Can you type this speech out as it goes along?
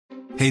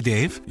Hey,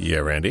 Dave. Yeah,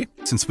 Randy.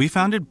 Since we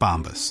founded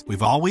Bombas,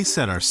 we've always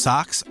said our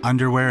socks,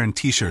 underwear, and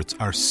T-shirts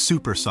are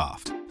super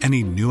soft.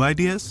 Any new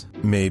ideas?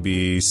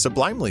 Maybe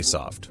sublimely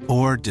soft.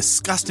 Or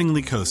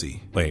disgustingly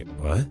cozy. Wait,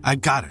 what? I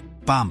got it.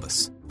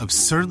 Bombas.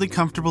 Absurdly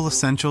comfortable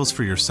essentials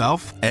for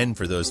yourself And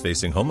for those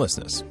facing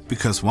homelessness.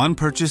 Because one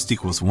purchased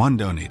equals one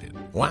donated.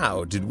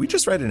 Wow, did we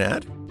just write an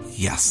ad?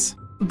 Yes.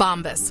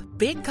 Bombas.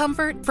 Big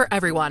comfort for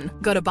everyone.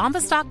 Go to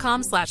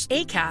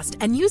bombas.com/ACAST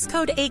and use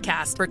code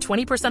ACAST for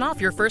 20%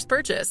 off your first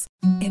purchase.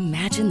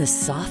 Imagine the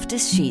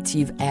softest sheets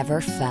you've ever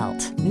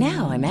felt.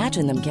 Now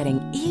imagine them getting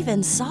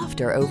even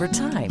softer over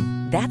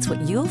time. That's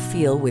what you'll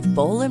feel with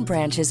Boll &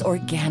 Branch's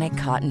organic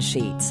cotton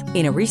sheets.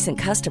 In a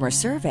recent customer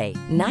survey,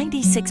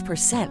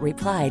 96%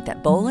 replied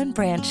that Boll &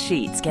 Branch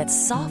sheets get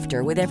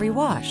softer with every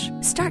wash.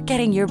 Start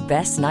getting your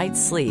best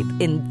night's sleep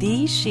in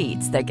these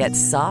sheets that get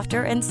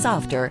softer and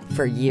softer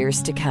for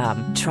years to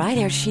come. Try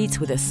their sheets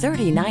with a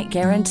 30-night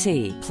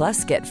guarantee.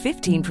 Plus, get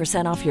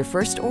 15% off your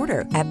first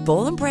order at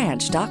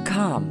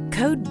bollandbranch.com.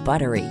 Code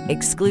BUTTERY.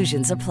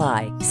 Exclusions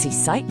apply. See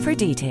site for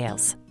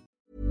details.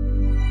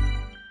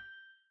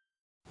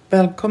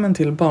 Välkommen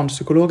till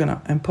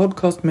Barnpsykologerna, en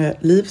podcast med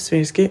Liv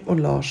Svirsky och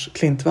Lars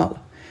Klintvall.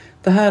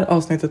 Det här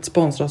avsnittet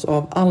sponsras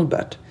av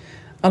Albert.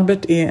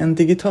 Albert är en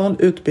digital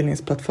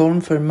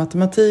utbildningsplattform för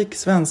matematik,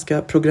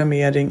 svenska,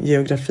 programmering,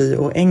 geografi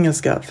och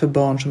engelska för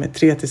barn som är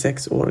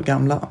 3-6 år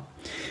gamla.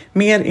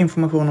 Mer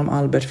information om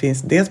Albert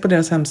finns dels på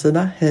deras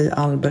hemsida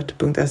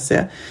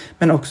hejalbert.se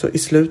men också i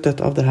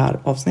slutet av det här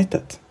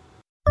avsnittet.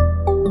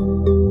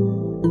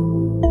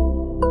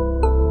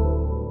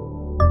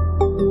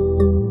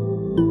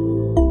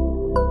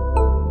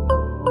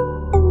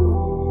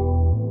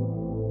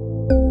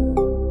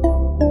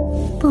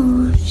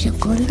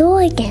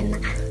 Barnpsykologerna.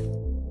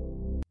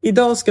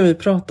 Idag ska vi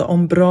prata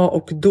om bra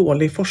och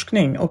dålig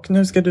forskning och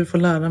nu ska du få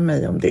lära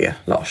mig om det,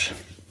 Lars.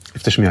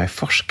 Eftersom jag är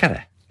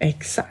forskare.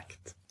 Exakt.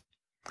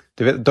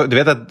 Du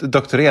vet att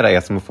doktorera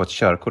är som att få ett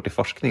körkort i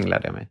forskning,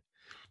 lärde jag mig.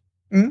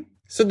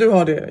 Så du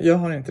har det, jag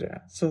har inte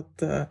det. Så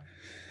att,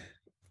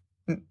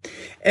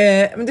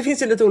 men det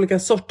finns ju lite olika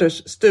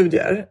sorters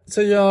studier.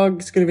 Så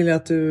jag skulle vilja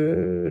att du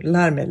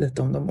lär mig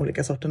lite om de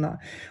olika sorterna.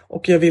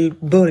 Och jag vill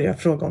börja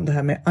fråga om det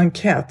här med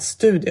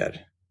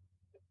enkätstudier.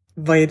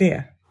 Vad är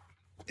det?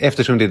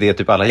 Eftersom det är det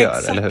typ alla gör,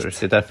 Exakt. eller hur?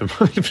 Det är därför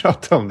man vill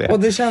prata om det. Och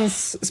det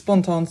känns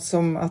spontant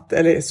som att,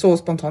 eller så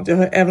spontant,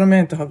 även om jag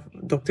inte har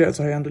doktorerat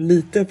så har jag ändå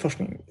lite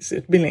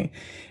forskningsutbildning.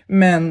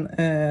 Men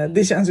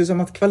det känns ju som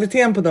att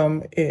kvaliteten på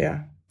dem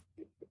är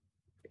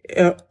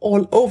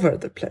all over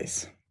the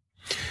place.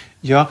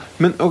 Ja,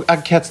 men och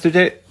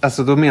enkätstudier,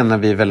 alltså då menar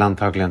vi väl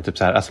antagligen typ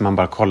så här, alltså man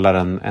bara kollar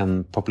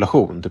en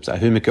population, typ så här,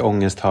 hur mycket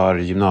ångest har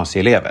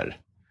gymnasieelever?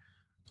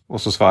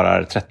 Och så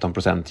svarar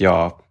 13%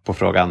 ja på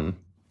frågan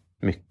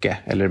mycket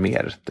eller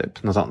mer,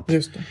 typ något sånt.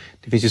 Just det.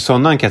 Det finns ju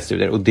sådana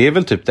enkätstudier och det är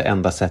väl typ det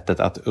enda sättet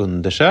att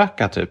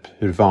undersöka typ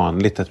hur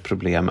vanligt ett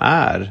problem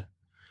är.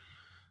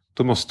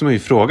 Då måste man ju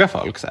fråga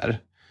folk så här.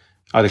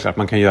 Ja, det är klart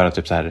man kan göra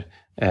typ så här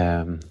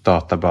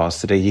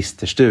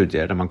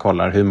databasregisterstudier där man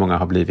kollar hur många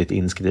har blivit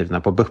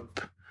inskrivna på BUP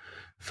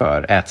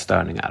för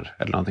ätstörningar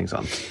eller någonting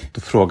sånt.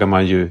 Då frågar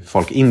man ju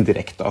folk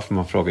indirekt då, för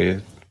man frågar ju,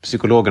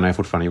 psykologerna har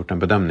fortfarande gjort en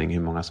bedömning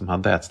hur många som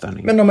hade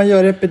ätstörningar. Men om man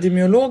gör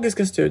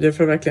epidemiologiska studier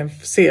för att verkligen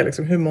se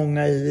liksom hur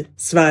många i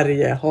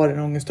Sverige har en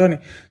ångeststörning,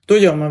 då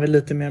gör man väl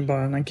lite mer än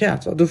bara en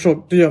enkät, va? Då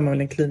gör man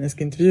väl en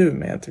klinisk intervju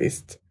med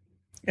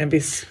en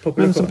viss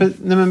population.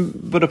 Men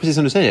vadå, precis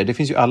som du säger, det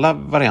finns ju alla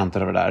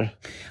varianter av det där.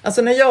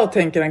 Alltså när jag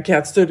tänker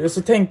enkätstudier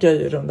så tänker jag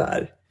ju de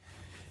där.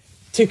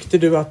 Tyckte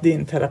du att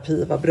din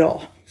terapi var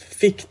bra?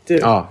 Fick du?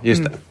 Ja,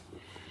 just det.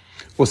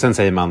 Och sen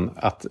säger man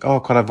att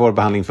kolla, vår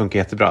behandling funkar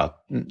jättebra.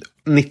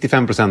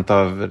 95%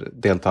 av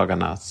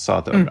deltagarna sa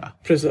att det var bra.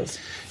 Precis.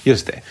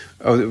 Just det.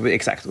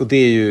 Exakt. Och det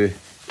är ju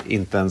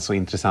inte en så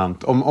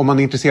intressant. Om man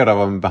är intresserad av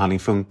om en behandling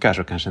funkar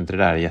så kanske inte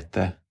det där är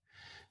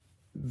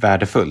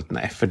jättevärdefullt.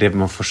 Nej, för det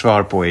man får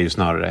svar på är ju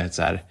snarare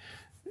så här,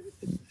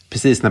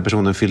 precis när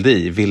personen fyllde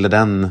i, ville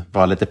den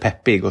vara lite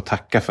peppig och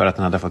tacka för att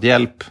den hade fått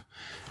hjälp?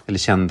 Eller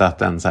kände att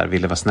den så här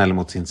ville vara snäll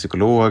mot sin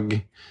psykolog?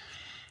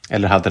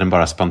 Eller hade den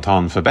bara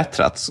spontan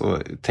förbättrats och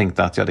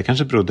tänkte att det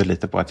kanske berodde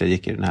lite på att jag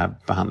gick i den här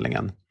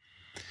behandlingen.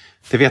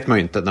 Det vet man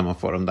ju inte när man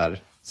får de där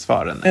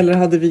svaren. Eller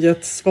hade vi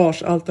gett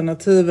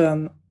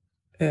svarsalternativen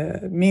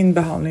min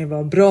behandling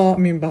var bra,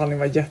 min behandling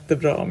var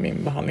jättebra,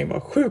 min behandling var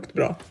sjukt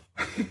bra.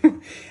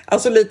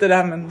 Alltså lite det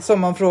här, men som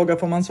man frågar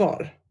får man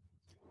svar.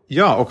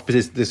 Ja, och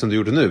precis det som du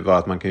gjorde nu var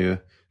att man kan ju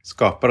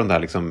skapa de där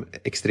liksom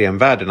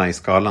extremvärdena i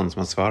skalan som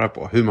man svarar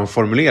på. Hur man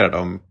formulerar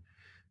dem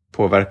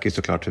påverkar ju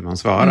såklart hur man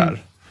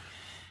svarar.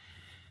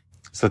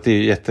 Så att det är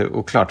ju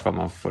jätteoklart vad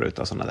man får ut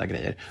av sådana där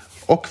grejer.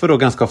 Och för då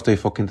ganska ofta är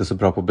folk inte så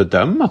bra på att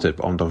bedöma typ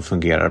om de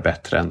fungerar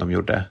bättre än de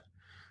gjorde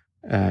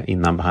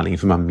innan behandlingen.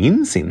 För man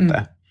minns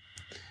inte.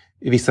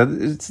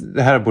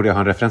 Det här borde jag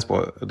ha en referens på,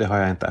 och det har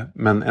jag inte.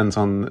 Men en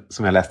sån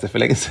som jag läste för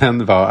länge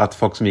sedan var att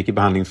folk som gick i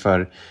behandling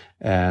för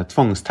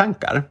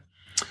tvångstankar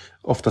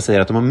ofta säger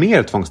att de har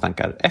mer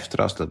tvångstankar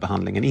efter avslutad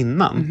behandling än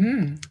innan.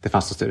 Det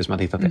fanns en studie som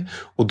hade hittat det.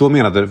 Och då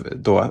menade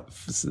då,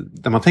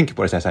 när man tänker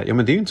på det så här, ja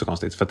men det är ju inte så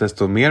konstigt. För att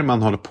desto mer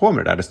man håller på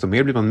med det där, desto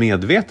mer blir man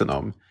medveten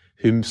om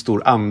hur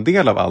stor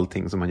andel av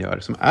allting som man gör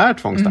som är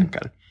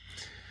tvångstankar.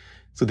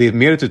 Så det är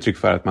mer ett uttryck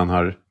för att man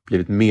har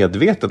blivit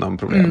medveten om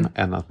problem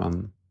än att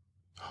man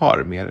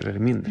har mer eller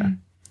mindre.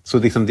 Så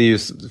liksom det är ju,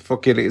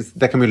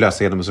 där kan man ju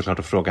lösa genom såklart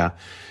att fråga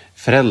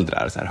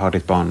föräldrar. Så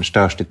här,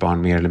 störs ditt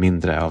barn mer eller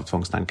mindre av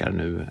tvångstankar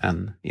nu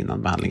än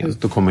innan behandlingen?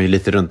 Då kommer man ju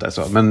lite runt där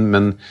så.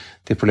 Men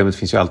det problemet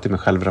finns ju alltid med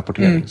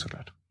självrapportering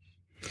såklart.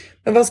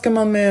 Men vad ska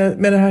man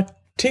med det här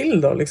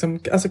till då? Liksom,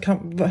 alltså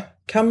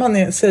kan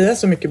man säga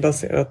så mycket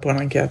baserat på en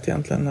enkät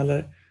egentligen?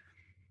 Eller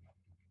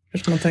hur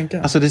ska man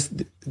tänka? Alltså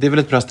det är väl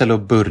ett bra ställe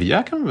att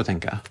börja, kan man väl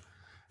tänka.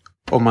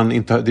 Om man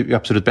inte, det är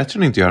absolut bättre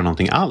än att inte göra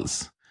någonting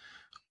alls.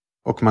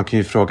 Och man kan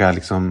ju fråga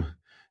liksom,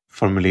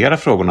 formulera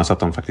frågorna så att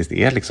de faktiskt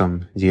är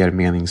liksom, ger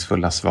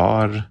meningsfulla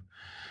svar.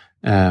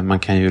 Man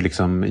kan ju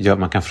liksom,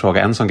 man kan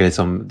fråga en sån grej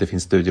som det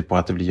finns studier på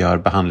att det gör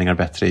behandlingar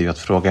bättre, är ju att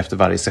fråga efter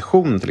varje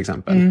session till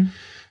exempel.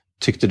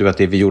 Tyckte du att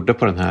det vi gjorde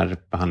på den här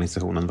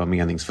behandlingssessionen var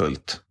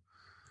meningsfullt?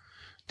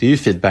 Det är ju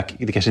feedback,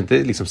 det kanske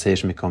inte liksom säger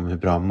så mycket om hur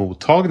bra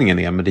mottagningen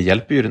är, men det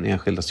hjälper ju den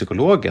enskilda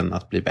psykologen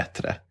att bli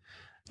bättre.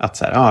 Att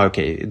så här,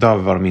 okej, idag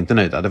var de inte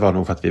nöjda. Det var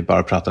nog för att vi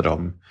bara pratade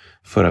om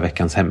förra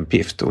veckans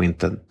hemuppgift och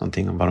inte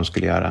någonting om vad de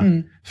skulle göra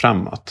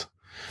framåt.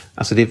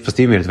 Alltså fast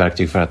det är ju mer ett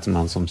verktyg för att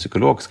man som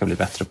psykolog ska bli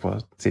bättre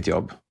på sitt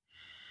jobb.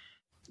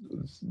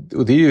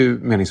 Och det är ju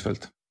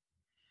meningsfullt.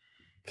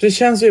 För det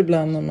känns ju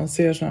ibland när man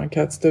ser sådana här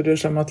enkätstudier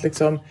som att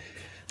liksom,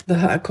 det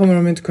här kommer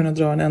de inte kunna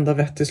dra en enda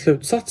vettig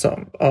slutsats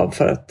av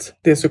för att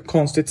det är så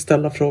konstigt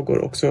ställa frågor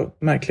och så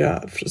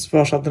märkliga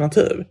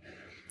svarsalternativ.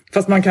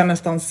 Fast man kan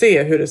nästan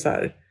se hur det är så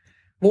här,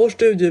 vår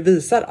studie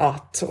visar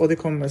att, och det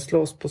kommer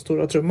slås på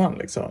stora trumman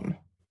liksom.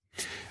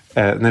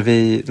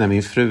 När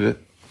min fru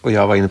och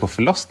jag var inne på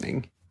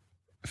förlossning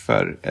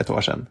för ett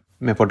år sedan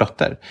med vår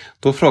dotter,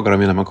 då frågar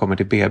de ju när man kommer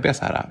till BB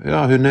så här,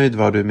 ja, hur nöjd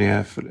var du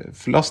med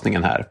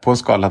förlossningen här? På en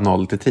skala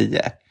 0 till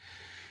 10.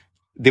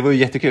 Det var ju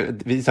jättekul.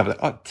 Vi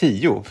sa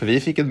 10, för vi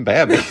fick en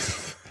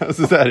bebis.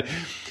 Alltså så här,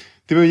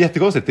 det var ju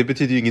jättekonstigt. Det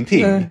betyder ju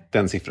ingenting,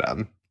 den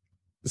siffran.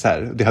 Så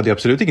här, det hade ju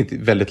absolut inget,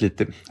 väldigt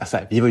lite, alltså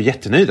här, vi var ju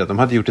jättenöjda. De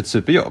hade gjort ett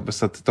superjobb,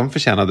 så att de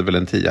förtjänade väl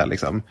en 10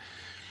 liksom.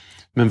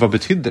 Men vad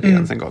betydde det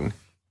ens en gång?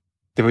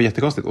 Det var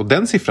jättekonstigt. Och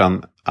den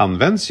siffran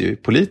används ju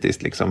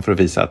politiskt liksom, för att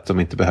visa att de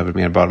inte behöver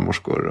mer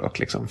barnmorskor. Och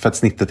liksom, för att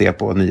snittet är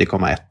på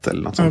 9,1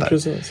 eller något sånt där.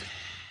 Precis.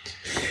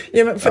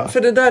 Ja, men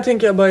för det där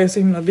tänker jag bara är så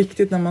himla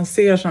viktigt när man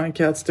ser sådana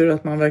enkätstudier,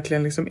 att man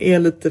verkligen liksom är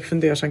lite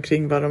fundersam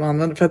kring vad de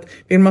använder. För att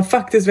vill man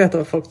faktiskt veta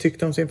vad folk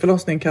tyckte om sin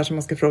förlossning, kanske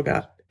man ska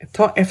fråga,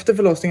 ta efter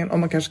förlossningen, om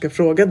man kanske ska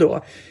fråga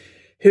då,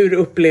 hur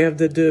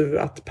upplevde du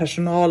att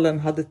personalen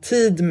hade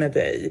tid med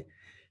dig?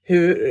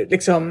 Hur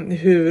alltså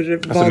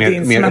var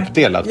din mer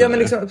uppdelat? Ja, men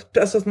liksom,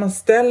 alltså att man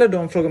ställer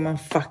de frågor man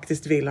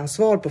faktiskt vill ha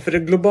svar på. För det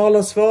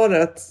globala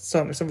svaret,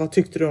 som liksom, vad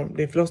tyckte du om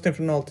din förlossning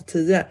från 0 till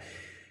 10?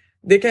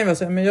 Det kan ju vara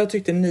så, men jag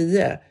tyckte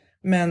 9,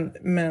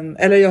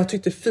 eller jag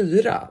tyckte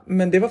 4,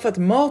 men det var för att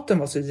maten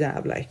var så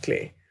jävla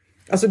äcklig.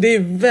 Alltså det är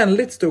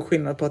väldigt stor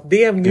skillnad på att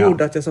det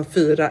gjorde att jag sa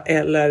 4,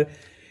 eller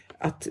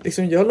att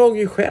liksom, jag låg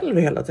ju själv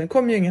hela tiden.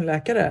 Kom ju ingen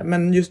läkare,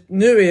 men just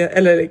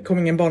nu kom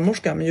ingen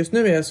barnmorska, men just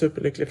nu är jag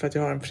superlycklig för att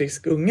jag har en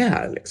frisk unge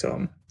här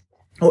liksom.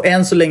 Och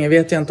än så länge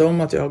vet jag inte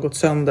om att jag har gått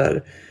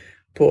sönder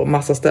på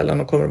massa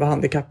ställen och kommer att vara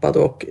handikappad,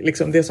 och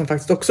liksom det som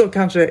faktiskt också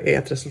kanske är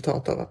ett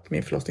resultat av att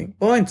min förlossning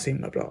var inte så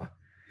himla bra.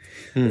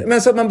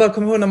 Men så att man bara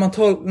kommer ihåg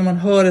när man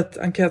hör ett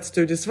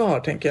enkätstudiesvar,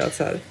 tänker jag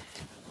så här.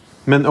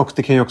 Men och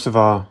det kan ju också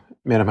vara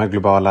med de här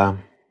globala,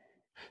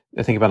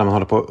 jag tänker bara när man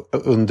håller på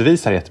att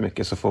undervisa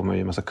jättemycket, så får man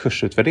ju en massa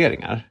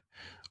kursutvärderingar.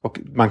 Och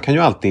man kan ju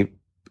alltid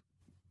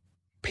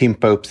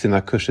pimpa upp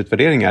sina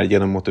kursutvärderingar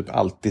genom att typ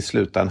alltid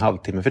sluta en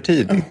halvtimme för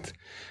tidigt.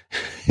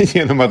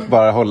 Genom att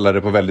bara hålla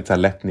det på väldigt så här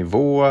lätt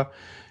nivå.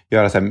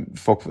 Göra så här,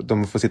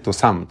 de får sitta och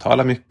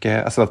samtala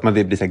mycket. Alltså att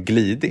det blir så här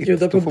glidigt.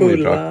 Bjuda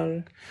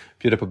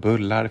på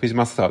bullar. Det finns ju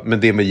massa saker. Men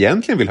det man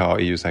egentligen vill ha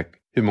är ju så här,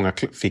 hur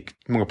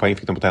många poäng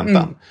fick de på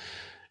tentan.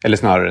 Eller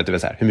snarare, det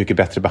vill säga, hur mycket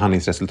bättre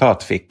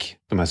behandlingsresultat fick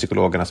de här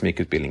psykologerna som gick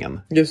utbildningen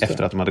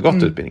efter att de hade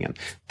gått utbildningen.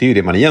 Det är ju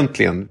det man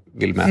egentligen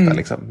vill mäta.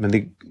 Liksom. Men det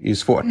är ju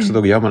svårt. Så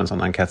då gör man en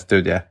sån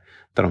enkätstudie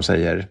där de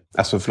säger,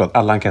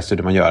 alla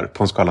enkätstudier man gör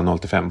på en skala 0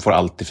 till 5 får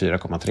alltid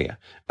 4,3.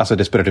 Alltså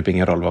det spelar typ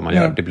ingen roll vad man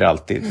gör, det blir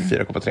alltid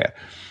 4,3.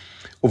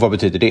 Och vad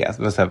betyder det?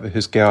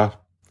 Hur ska jag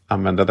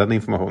använda den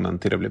informationen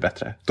till att bli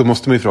bättre? Då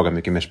måste man ju fråga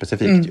mycket mer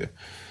specifikt ju.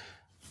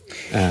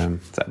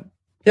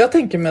 Jag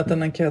tänker mig att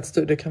en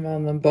enkätstudie kan vara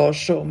användbar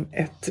som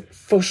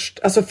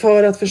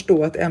för att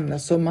förstå ett ämne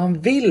som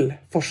man vill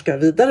forska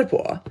vidare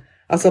på.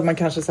 Alltså att man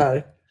kanske så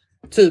här,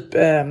 typ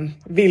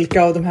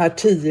vilka av de här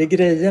 10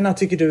 grejerna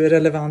tycker du är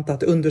relevanta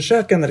att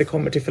undersöka när det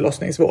kommer till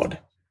förlossningsvård?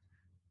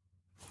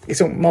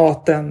 Liksom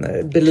maten,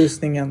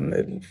 belysningen,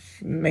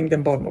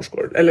 mängden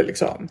barnmorskor, eller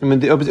liksom. Men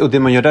det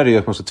man gör där är ju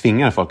att man så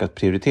tvingar folk att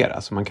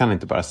prioritera. Så man kan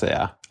inte bara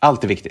säga,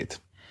 allt är viktigt.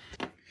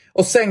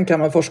 Och sen kan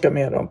man forska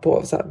mer om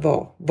på så här,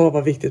 vad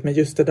var viktigt med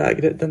just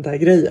den där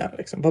grejen.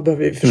 Liksom. Vad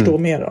behöver vi förstå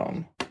mer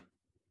om?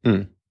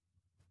 Mm.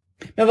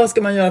 Men vad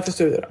ska man göra för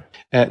studier då?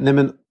 Nej,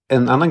 men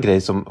en annan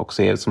grej som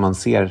också är som man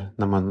ser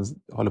när man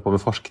håller på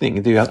med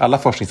forskning. Det är ju att alla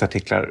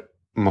forskningsartiklar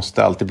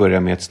måste alltid börja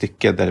med ett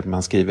stycke där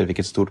man skriver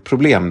vilket stort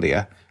problem det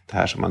är. Det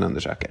här som man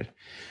undersöker.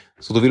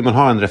 Så då vill man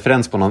ha en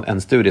referens på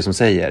en studie som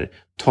säger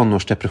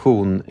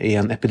tonårsdepression är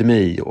en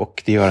epidemi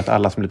och det gör att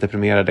alla som blir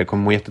deprimerade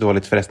kommer må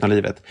jättedåligt för resten av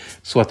livet.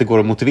 Så att det går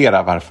att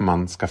motivera varför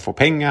man ska få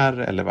pengar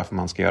eller varför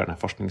man ska göra den här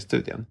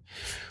forskningsstudien.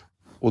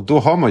 Och då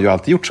har man ju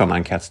alltid gjort sådana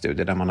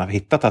enkätstudier där man har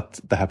hittat att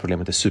det här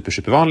problemet är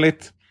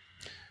supervanligt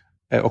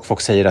och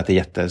folk säger att det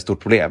är ett jättestort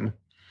problem.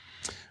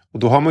 Och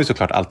då har man ju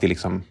såklart alltid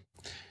liksom...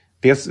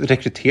 Dels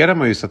rekryterar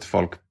man ju så att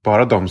folk,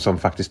 bara de som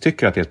faktiskt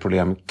tycker att det är ett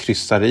problem,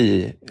 kryssar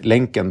i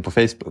länken på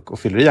Facebook och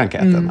fyller i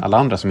enkäten. Alla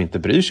andra som inte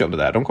bryr sig om det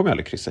där, de kommer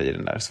aldrig kryssa i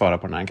den där, svara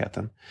på den här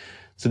enkäten.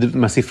 Så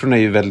de här siffrorna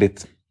är ju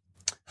väldigt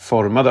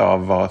formade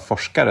av vad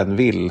forskaren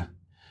vill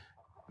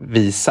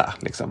visa.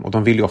 Liksom. Och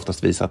de vill ju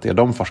oftast visa att det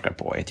de forskar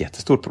på är ett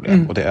jättestort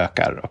problem och det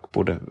ökar och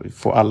borde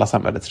få alla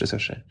samhällets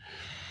resurser.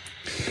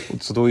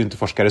 Så då är ju inte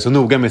forskare så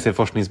noga med sin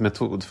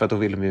forskningsmetod för att då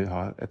vill de ju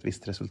ha ett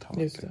visst resultat.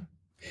 Just det.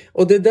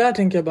 Och det där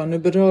tänker jag bara, nu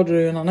berörde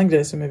du en annan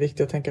grej som är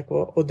viktig att tänka på.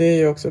 Och det är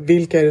ju också,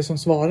 vilka är det som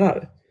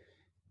svarar?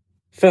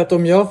 För att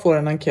om jag får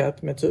en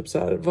enkät med typ så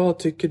här, vad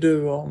tycker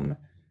du om...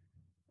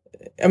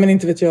 Ja men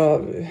inte vet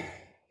jag...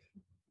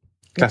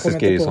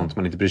 Klassiskt är ju sånt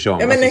man inte bryr sig om.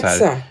 Ja men alltså, exakt.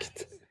 Så här,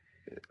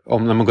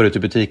 om när man går ut i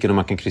butiken och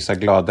man kan kryssa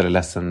glad eller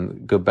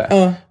ledsen gubbe.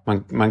 Ja.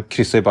 Man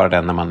kryssar ju bara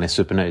den när man är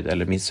supernöjd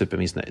eller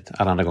supermissnöjd.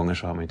 Alla andra gånger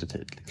så har man ju inte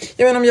tid.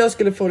 Ja men om jag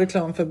skulle få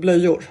reklam för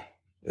blöjor,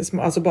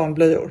 alltså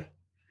barnblöjor.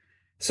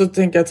 Så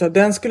tänker jag att så här,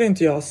 den skulle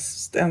inte jag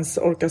ens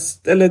orka...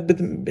 Eller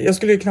jag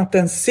skulle ju knappt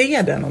ens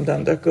se den om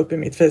den dök upp i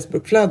mitt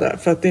Facebook-flöde.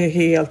 För att det är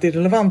helt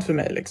irrelevant för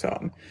mig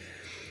liksom.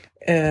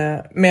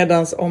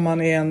 Medans om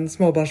man är en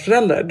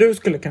småbarnsförälder, du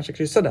skulle kanske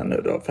kryssa den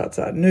nu då. För att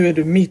så här, nu är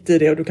du mitt i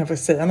det och du kan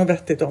faktiskt säga något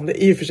vettigt om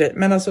det i och för sig.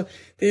 Men alltså,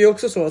 det är ju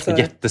också så här,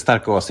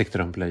 jättestarka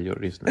åsikter om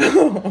blöjor just nu.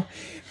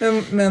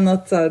 men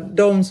att så här,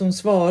 de som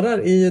svarar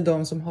är ju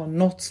de som har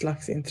något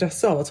slags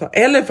intresse av att svara.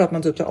 Eller för att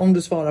man typ så här, om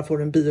du svarar får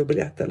du en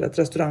biobiljett eller ett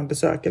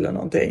restaurangbesök eller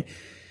någonting.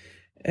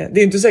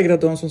 Det är inte säkert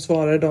att de som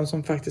svarar är de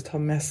som faktiskt har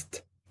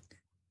mest...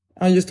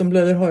 Ja, just om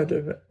blöjor har ju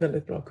du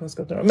väldigt bra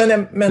kunskap.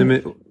 Men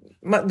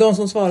de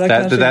som svarar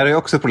kanske... Det där är ju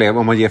också ett problem.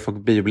 Om man ger folk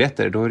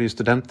biobiljetter, då är det ju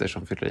studenter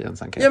som fyller i en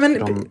enkät. Ja,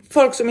 men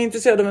folk som är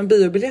intresserade av en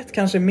biobiljett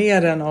kanske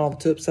mer än av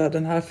typ så här,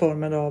 den här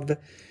formen av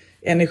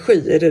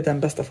energi. Är det den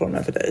bästa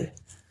formen för dig?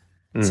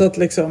 Så att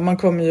liksom, man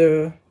kommer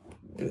ju...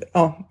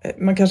 Ja,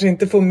 man kanske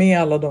inte får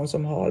med alla de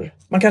som har...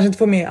 Man kanske inte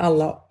får med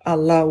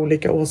alla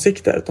olika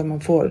åsikter. Utan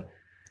man får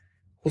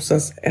hos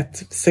ett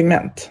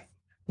segment.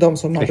 De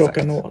som man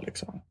råkar nå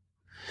liksom.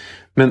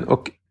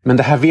 Men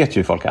det här vet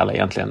ju folk alla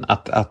egentligen.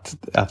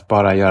 Att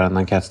bara göra en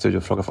enkätstudie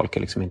och fråga folk är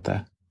liksom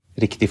inte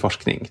riktig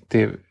forskning.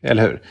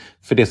 Eller hur?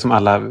 För det som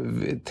alla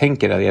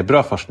tänker är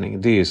bra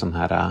forskning, det är ju sån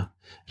här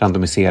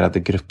randomiserade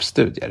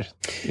gruppstudier.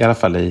 I alla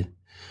fall i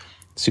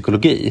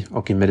psykologi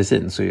och i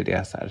medicin så är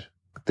det så här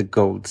the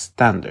gold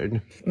standard.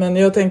 Men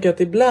jag tänker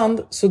att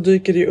ibland så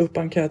dyker det upp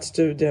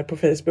enkätstudier på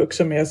Facebook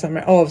som är så här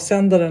med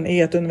avsändaren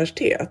är ett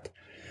universitet.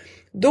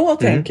 Då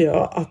tänker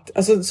jag att,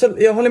 alltså, så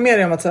jag håller med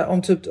dig om att så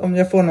här, om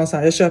jag får någon så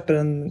här, jag köper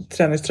en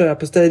träningströja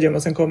på Stadium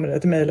och sen kommer det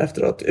ett mejl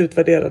efteråt,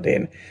 utvärdera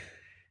din,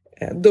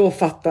 då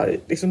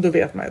liksom, då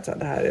vet man att så här,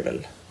 det här är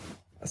väl,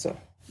 alltså,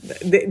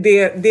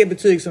 det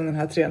betyg som den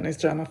här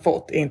träningströjan har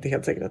fått är inte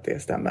helt säkert att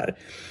det stämmer.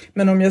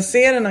 Men om jag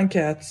ser en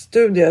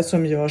enkätstudie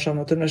som görs av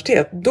något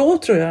universitet, då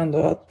tror jag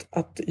ändå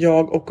att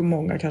jag och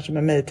många kanske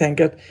med mig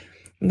tänker att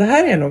det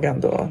här är nog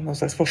ändå någon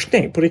slags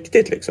forskning på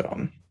riktigt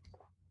liksom.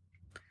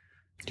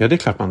 Ja, det är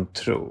klart man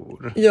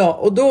tror. Ja,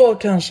 och då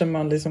kanske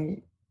man liksom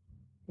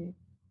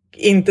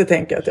inte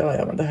tänker att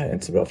ja, men det här är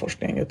inte så bra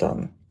forskning,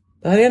 utan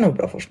det här är nog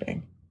bra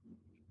forskning.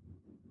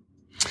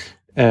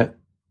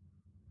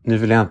 Nu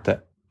vill jag inte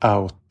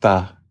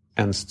outa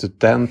en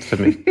student för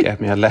mycket,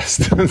 men jag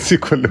läste en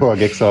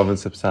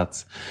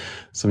psykologexamensuppsats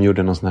som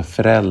gjorde någon sån här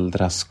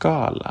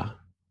föräldraskala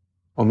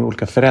om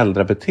olika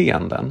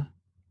föräldrabeteenden.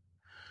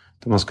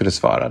 Då man skulle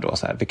svara då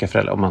så här, vilka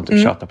föräldrar, om man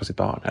typ tjatar på sitt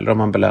barn eller om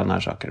man belönar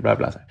saker, bla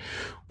bla. Så här.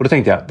 Och då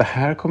tänkte jag, det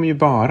här kommer ju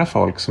bara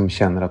folk som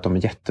känner att de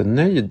är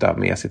jättenöjda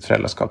med sitt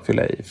föräldraskap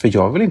fylla i. För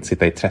jag vill inte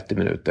sitta i 30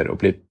 minuter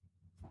och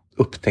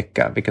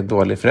upptäcka vilken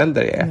dålig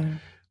förälder jag är.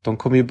 De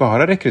kommer ju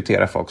bara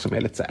rekrytera folk som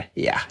är lite så här,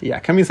 ja,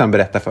 jag kan minsann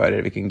berätta för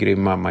er vilken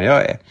grym mamma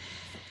jag är.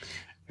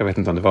 Jag vet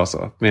inte om det var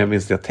så, men jag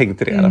minns att jag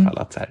tänkte det i alla fall.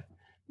 Att så här,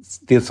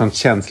 det är ett sånt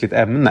känsligt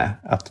ämne,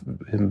 att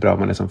hur bra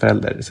man är som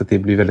förälder. Så att det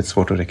blir väldigt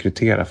svårt att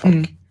rekrytera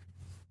folk.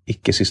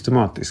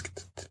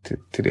 Icke-systematiskt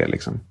till det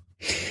liksom.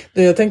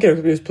 Jag tänker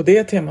också just på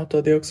det temat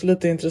då, det är också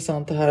lite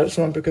intressant det här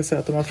som man brukar säga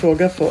att om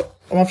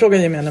man frågar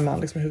gemene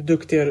man liksom, hur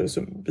duktig är du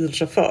som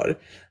bilchaufför,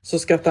 så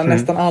skattar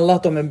nästan alla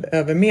att de är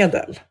över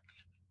medel.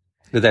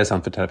 Det där är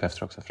sant för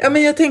terapeuter också. Ja,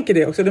 men jag tänker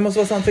det också. Det måste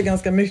vara sant för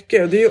ganska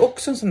mycket. Och det är ju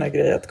också en sån här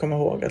grej att komma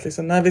ihåg att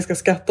liksom, när vi ska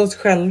skatta oss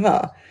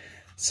själva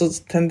så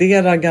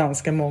tenderar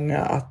ganska många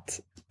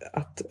att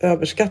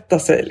överskatta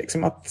sig,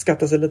 liksom, att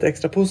skatta sig lite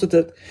extra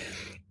positivt.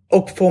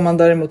 Och får man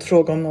däremot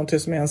fråga om någonting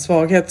som är en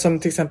svaghet, som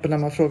till exempel när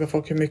man frågar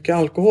folk hur mycket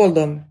alkohol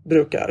de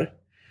brukar.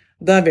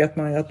 Där vet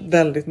man ju att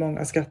väldigt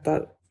många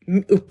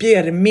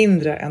uppger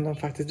mindre än de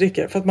faktiskt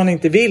dricker. För att man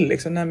inte vill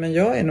liksom, nej men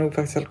jag är nog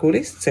faktiskt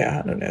alkoholist, ser jag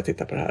här nu när jag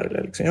tittar på det här.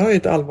 Eller liksom, jag har ju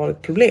ett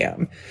allvarligt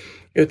problem.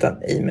 Utan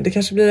men det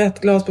kanske blir 1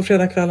 glas på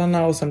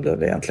fredagskvällarna och sen blir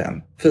det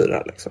egentligen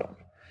 4 liksom.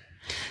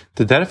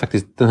 Det där är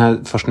faktiskt den här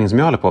forskningen som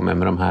jag håller på med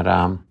de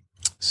här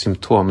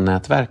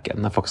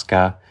symptomnätverken. När folk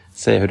ska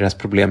säga hur deras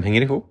problem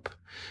hänger ihop.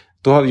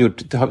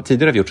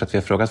 Tidigare har vi gjort så att vi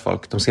har frågat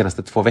folk de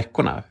senaste 2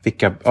 veckorna.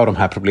 Vilka av de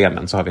här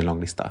problemen, så har vi en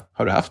lång lista.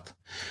 Har du haft?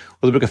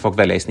 Och då brukar folk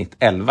välja i snitt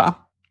 11.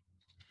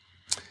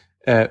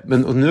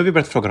 Och nu har vi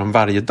börjat fråga dem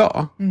varje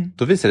dag.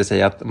 Då visar det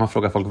sig att om man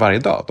frågar folk varje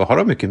dag, då har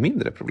de mycket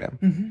mindre problem.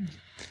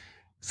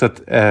 Så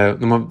att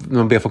när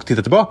man ber folk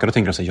titta tillbaka, då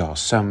tänker de så här, jag har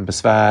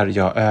sömnbesvär,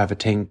 jag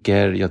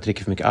övertänker, jag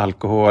dricker för mycket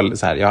alkohol,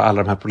 så här, jag har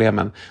alla de här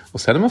problemen.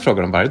 Och sen när man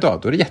frågar dem varje dag,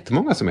 då är det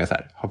jättemånga som är så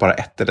här, har bara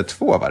 1 eller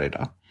 2 varje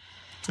dag.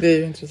 Det är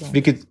ju intressant.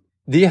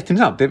 Det är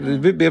jätteintressant.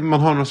 Man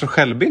har någon sorts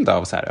självbild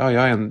av så här,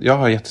 jag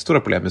har jättestora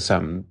problem med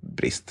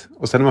sömnbrist.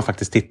 Och sen när man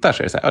faktiskt tittar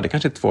så är det så här, det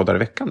kanske är 2 dagar i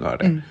veckan du har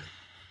det.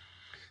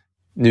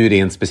 Nu är det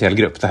en speciell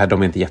grupp.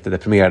 De är inte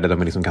jättedeprimerade,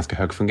 de är liksom ganska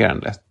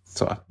högfungerande.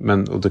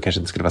 Och då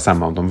kanske det skulle vara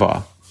samma om de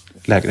var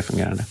lägre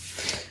fungerande.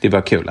 Det är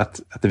bara kul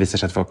att det visar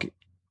sig att folk,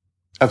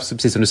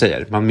 precis som du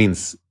säger, man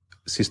minns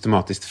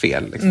systematiskt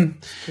fel. Liksom.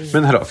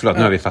 Men förlåt,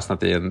 nu har vi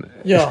fastnat i en...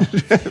 Ja,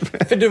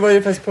 för du var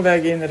ju faktiskt på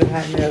väg in i det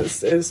här med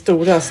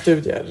stora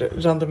studier,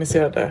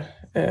 randomiserade,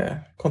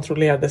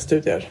 kontrollerade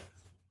studier.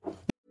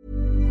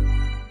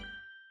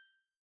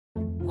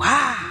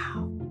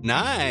 Wow!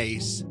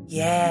 Nice!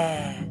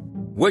 Yeah!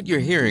 What you're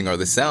hearing are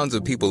the sounds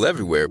of people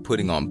everywhere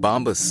putting on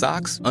Bombas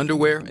socks,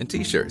 underwear, and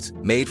T-shirts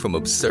made from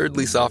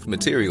absurdly soft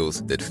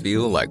materials that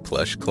feel like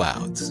plush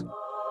clouds.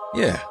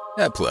 Yeah,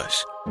 that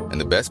plush. And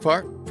the best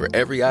part? For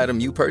every item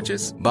you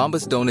purchase,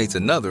 Bombas donates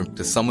another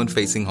to someone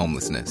facing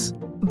homelessness.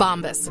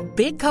 Bombas.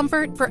 Big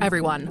comfort for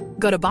everyone.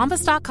 Go to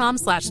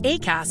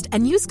bombas.com/ACAST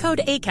and use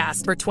code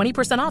ACAST for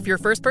 20% off your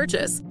first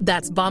purchase.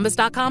 That's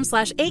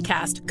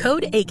bombas.com/ACAST.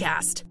 Code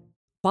ACAST.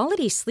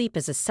 Quality sleep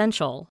is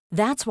essential.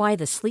 That's why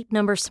the Sleep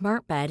Number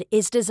Smart Bed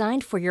is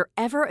designed for your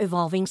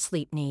ever-evolving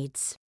sleep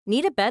needs.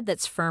 Need a bed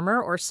that's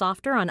firmer or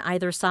softer on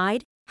either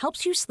side?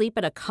 Helps you sleep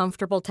at a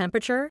comfortable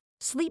temperature?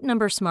 Sleep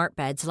Number Smart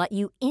Beds let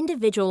you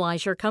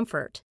individualize your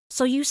comfort,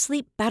 so you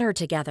sleep better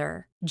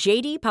together.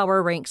 JD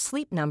Power ranks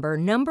Sleep Number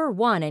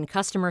 #1 in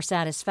customer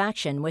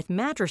satisfaction with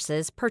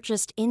mattresses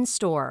purchased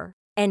in-store.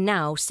 And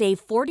now, save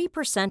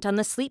 40% on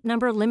the Sleep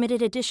Number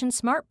Limited Edition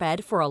Smart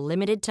Bed for a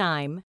limited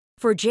time.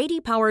 For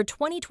JD Power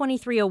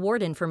 2023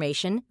 award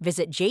information,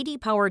 visit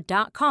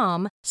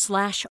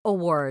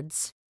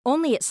jdpower.com/awards.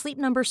 Only at Sleep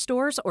Number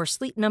stores or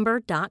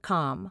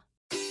sleepnumber.com.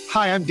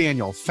 Hi, I'm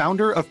Daniel,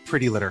 founder of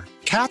Pretty Litter.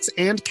 Cats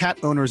and cat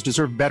owners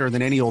deserve better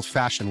than any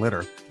old-fashioned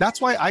litter.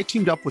 That's why I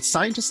teamed up with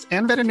scientists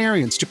and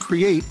veterinarians to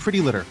create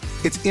Pretty Litter.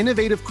 Its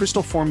innovative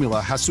crystal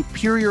formula has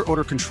superior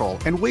odor control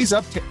and weighs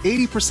up to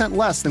 80%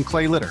 less than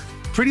clay litter.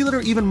 Pretty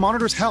Litter even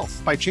monitors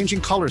health by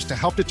changing colors to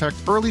help detect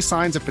early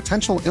signs of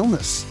potential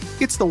illness.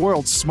 It's the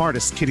world's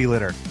smartest kitty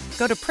litter.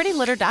 Go to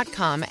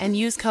prettylitter.com and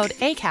use code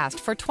ACAST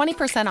for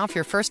 20% off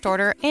your first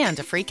order and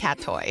a free cat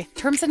toy.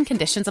 Terms and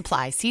conditions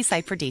apply. See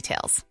site for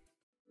details.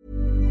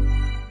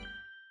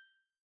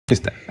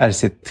 Just det,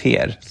 RCT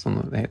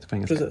som det heter på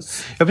engelska.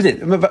 Precis. Ja, precis.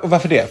 Men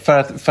varför det?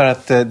 För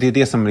att det är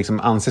det som liksom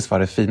anses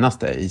vara det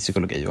finaste i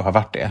psykologi och har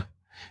varit det.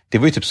 Det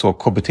var ju typ så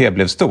KBT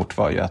blev stort,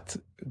 var ju att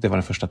det var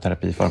den första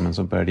terapiformen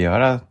som började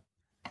göra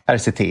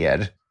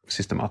RCT:er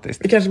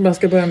systematiskt. Vi kanske bara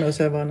ska börja med att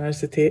säga vad en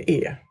RCT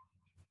är.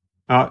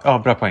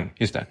 Ja, bra poäng.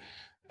 Just det.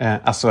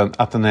 Alltså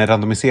att den är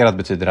randomiserad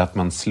betyder att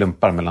man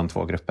slumpar mellan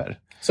 2 grupper.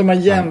 Så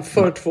man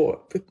jämför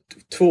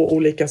två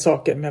olika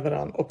saker med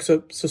varandra och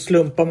så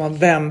slumpar man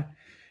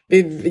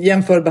vi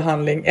jämför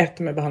behandling 1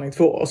 med behandling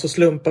 2 och så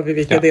slumpar vi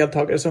vilka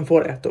deltagare som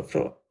får 1 och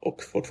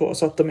får 2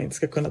 så att de inte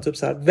ska kunna typ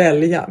så här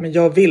välja. Men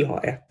jag vill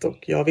ha 1 och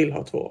jag vill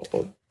ha 2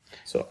 och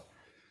så.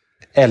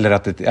 Eller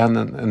att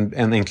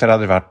en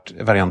enklare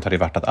variant hade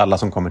varit att alla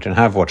som kommer till den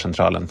här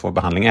vårdcentralen får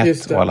behandling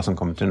 1 och alla som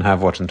kommer till den här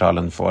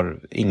vårdcentralen får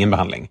ingen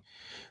behandling.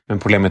 Men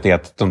problemet är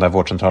att de där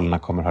vårdcentralerna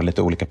kommer ha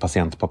lite olika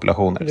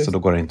patientpopulationer så då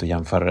går det inte att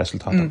jämföra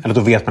resultaten. Eller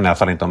då vet man i alla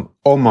fall inte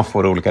om man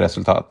får olika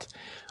resultat.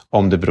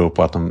 Om det beror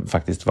på att de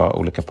faktiskt var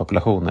olika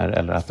populationer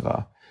eller att det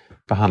var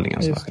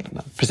behandlingen som var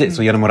skillnad. Precis,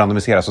 så genom att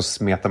randomisera så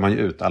smetar man ju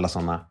ut alla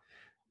sådana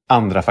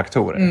andra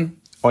faktorer.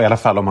 Och i alla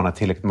fall om man har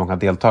tillräckligt många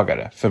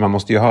deltagare. För man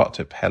måste ju ha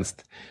typ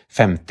helst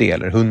 50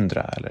 eller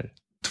 100 eller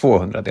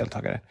 200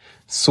 deltagare.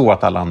 Så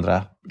att alla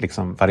andra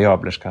liksom,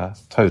 variabler ska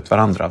ta ut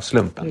varandra av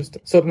slumpen. Just det.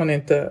 Så att man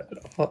inte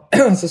har,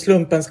 alltså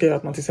slumpen ska göra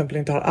att man till exempel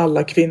inte har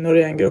alla kvinnor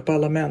i en grupp,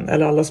 alla män.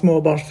 Eller alla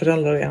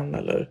småbarnsföräldrar i en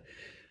eller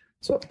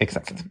så.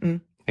 Exakt.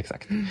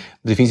 Exakt.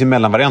 Det finns ju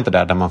mellanvarianter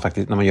där man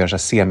faktiskt, när man gör så här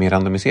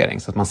semi-randomisering,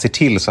 så att man ser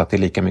till så att det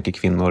är lika mycket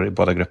kvinnor i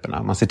båda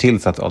grupperna. Man ser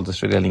till så att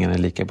åldersfördelningen är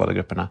lika i båda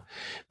grupperna.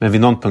 Men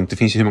vid någon punkt, det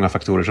finns ju hur många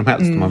faktorer som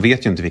helst. Man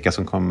vet ju inte vilka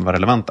som kommer vara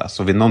relevanta.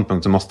 Så vid någon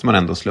punkt så måste man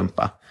ändå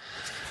slumpa.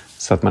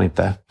 Så att man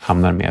inte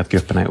hamnar med att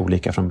grupperna är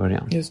olika från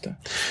början. Just det.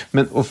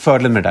 Men, och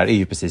fördelen med det där är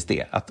ju precis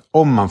det. Att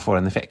om man får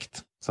en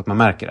effekt, så att man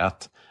märker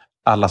att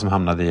alla som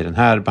hamnade i den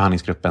här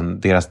behandlingsgruppen,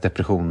 deras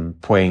depression,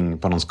 poäng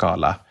på någon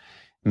skala,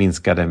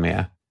 minskade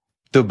med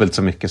dubbelt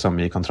så mycket som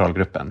i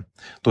kontrollgruppen.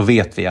 Då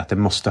vet vi att det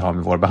måste ha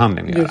med vår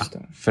behandling att göra.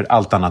 För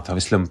allt annat har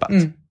vi slumpat.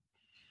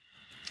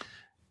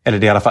 Eller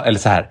det är i alla fall, eller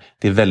så här,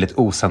 det är väldigt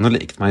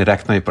osannolikt. Man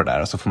räknar ju på det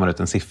där och så får man ut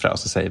en siffra och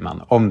så säger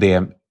man, om det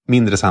är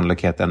mindre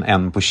sannolikhet än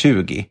 1 på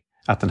 20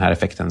 att den här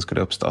effekten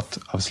skulle uppstått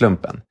av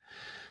slumpen,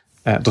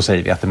 då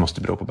säger vi att det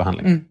måste bero på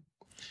behandling.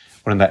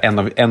 Och den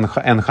där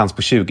en chans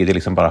på 20, det är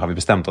liksom bara har vi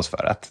bestämt oss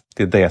för att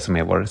det är det som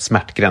är vår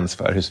smärtgräns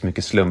för hur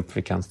mycket slump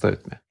vi kan stå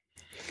ut med.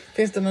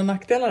 Finns det några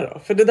nackdelar då?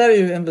 För det där är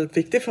ju en väldigt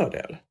viktig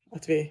fördel.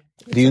 Att vi...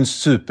 Det är ju en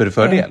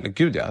superfördel,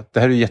 gud ja. Det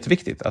här är ju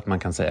jätteviktigt att man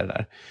kan säga det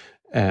där.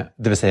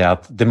 Det vill säga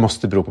att det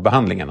måste bero på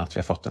behandlingen att vi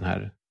har fått den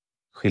här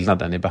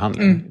skillnaden i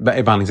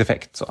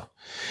behandlingseffekt. Så.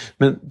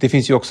 Men det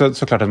finns ju också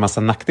såklart en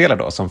massa nackdelar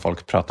då som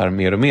folk pratar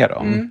mer och mer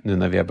om nu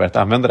när vi har börjat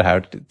använda det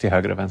här till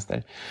höger och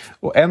vänster.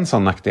 Och en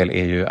sån nackdel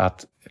är ju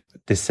att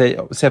säg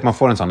att man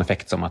får en sån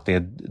effekt som att det är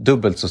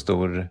dubbelt så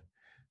stor.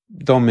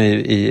 De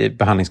i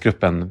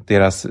behandlingsgruppen,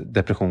 deras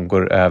depression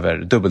går över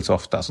dubbelt så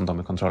ofta som de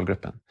i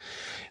kontrollgruppen.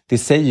 Det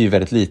säger ju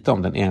väldigt lite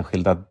om den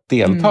enskilda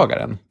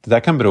deltagaren. Det där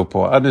kan bero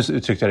på, nu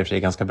uttryckte jag det för sig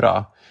ganska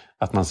bra,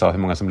 att man sa hur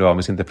många som blev av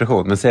med sin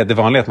depression. Men det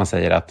vanliga är att man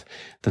säger att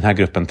den här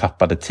gruppen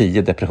tappade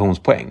 10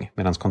 depressionspoäng,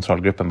 medan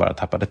kontrollgruppen bara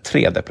tappade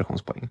 3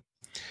 depressionspoäng.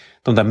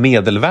 De där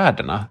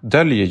medelvärdena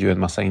döljer ju en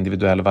massa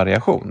individuell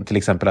variation. Till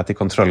exempel att i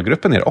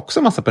kontrollgruppen är det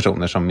också massa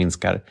personer som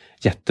minskar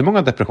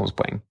jättemånga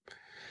depressionspoäng.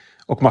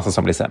 Och massa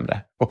som blir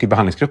sämre. Och i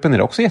behandlingsgruppen är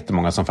det också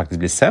jättemånga som faktiskt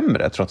blir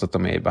sämre trots att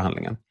de är i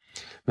behandlingen.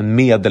 Men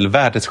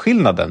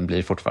medelvärdesskillnaden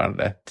blir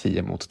fortfarande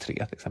 10 mot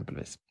 3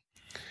 exempelvis.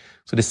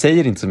 Så det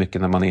säger inte så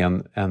mycket när man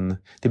är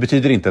det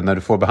betyder inte när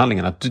du får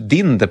behandlingen att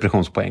din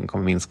depressionspoäng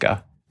kommer minska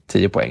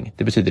 10 poäng.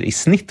 Det betyder i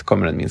snitt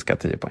kommer den minska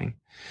 10 poäng.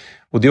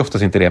 Och det är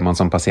oftast inte det man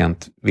som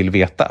patient vill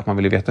veta. Man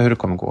vill veta hur det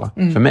kommer gå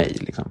för mig.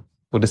 Liksom.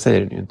 Och det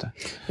säger den ju inte.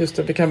 Just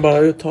det, vi kan bara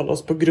uttala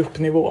oss på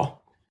gruppnivå.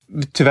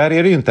 Tyvärr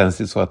är det ju inte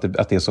ens så att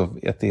det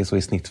är så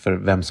i snitt för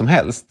vem som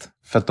helst.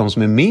 För att de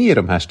som är med i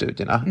de här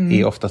studierna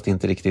är oftast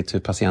inte riktigt hur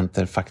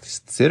patienter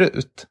faktiskt ser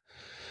ut.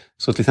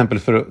 Så till exempel,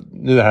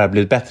 nu har det här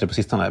blivit bättre på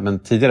sistone, men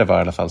tidigare var det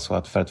i alla fall så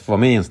att för att få vara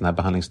med i en sån här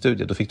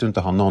behandlingsstudie, då fick du inte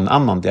ha någon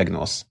annan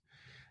diagnos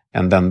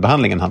än den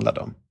behandlingen handlade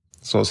om.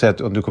 Så säg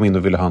att om du kom in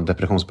och ville ha en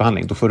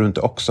depressionsbehandling, då får du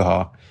inte också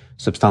ha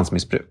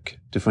substansmissbruk.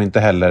 Du får inte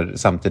heller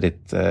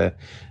samtidigt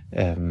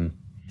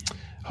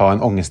ha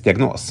en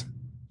ångestdiagnos.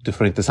 Du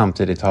får inte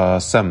samtidigt ha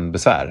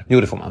sömnbesvär.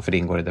 Jo, det får man, för det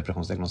ingår i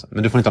depressionsdiagnosen.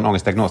 Men du får inte ha en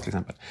ångestdiagnos till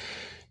exempel.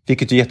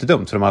 Vilket är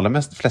jättedumt, för de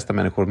allra flesta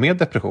människor med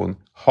depression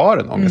har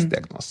en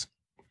ångestdiagnos.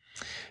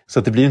 Så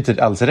att det blir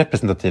inte alls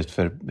representativt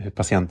för hur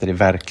patienter i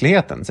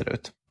verkligheten ser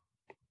ut.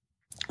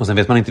 Och sen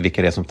vet man inte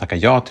vilka det är som tackar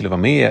ja till att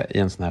vara med i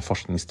en sån här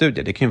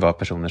forskningsstudie. Det kan ju vara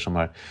personer som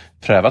har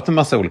prövat en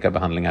massa olika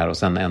behandlingar och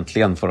sen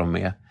äntligen får de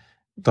med.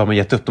 Då har man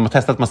gett upp, de har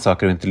testat massa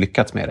saker och inte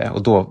lyckats med det.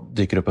 Och då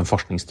dyker upp en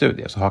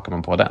forskningsstudie så hakar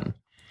man på den.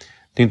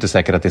 Det är inte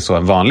säkert att det är så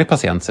en vanlig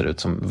patient ser ut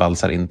som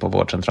valsar in på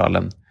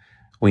vårdcentralen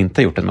och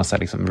inte har gjort en massa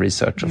liksom,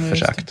 research och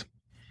försökt.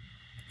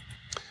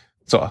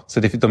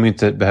 Så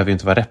behöver ju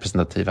inte vara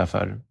representativa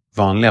för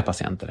vanliga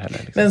patienter heller.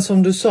 Liksom. Men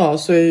som du sa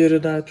så är ju det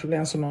där ett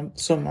problem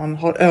som man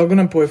har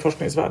ögonen på i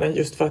forskningsvärlden,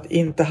 just för att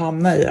inte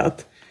hamna i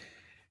att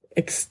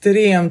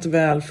extremt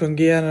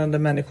välfungerande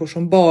människor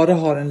som bara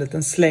har en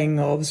liten släng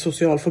av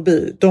social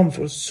fobi, de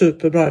får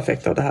superbra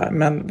effekt av det här.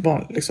 Men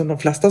liksom, de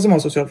flesta som har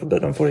social fobi,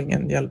 de får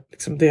ingen hjälp,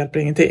 liksom, det hjälper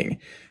ingenting.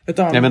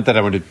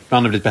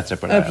 Man har blivit bättre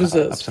på det här. Ja,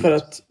 precis.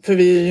 För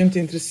vi är ju inte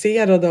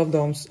intresserade av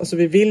dem, alltså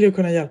vi vill ju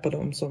kunna hjälpa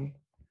dem som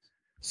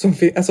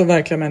alltså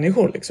verkliga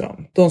människor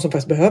liksom. De som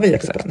faktiskt behöver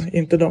hjälpen. Exakt.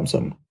 Inte de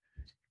som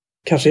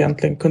kanske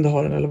egentligen kunde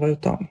ha den eller vara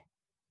utan.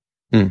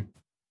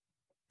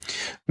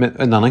 Men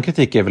en annan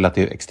kritik är väl att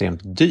det är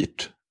extremt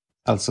dyrt.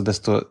 Alltså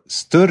desto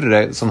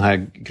större sådana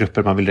här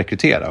grupper man vill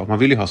rekrytera. Och man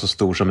vill ju ha så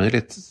stor som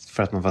möjligt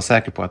för att man var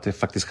säker på att det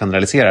faktiskt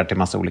generaliserar till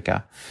massa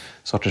olika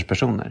sorters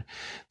personer.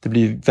 Det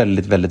blir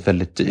väldigt, väldigt,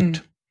 väldigt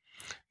dyrt.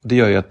 Och det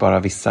gör ju att bara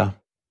vissa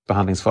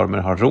behandlingsformer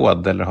har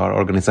råd eller har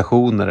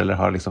organisationer eller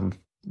har liksom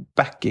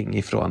backing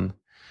ifrån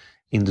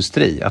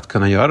industri att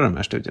kunna göra de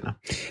här studierna.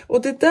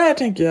 Och det där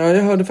tänker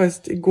jag hörde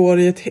faktiskt igår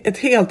i ett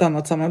helt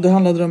annat sammanhang. Då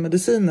handlade det om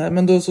mediciner,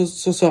 men då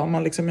så sa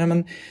man liksom, ja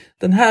men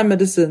den här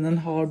medicinen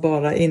har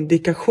bara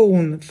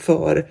indikation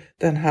för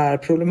den här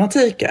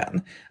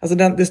problematiken. Alltså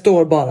det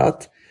står bara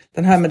att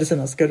den här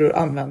medicinen ska du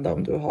använda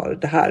om du har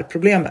det här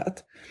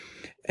problemet.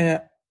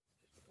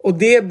 Och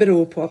det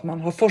beror på att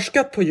man har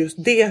forskat på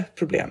just det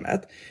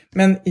problemet.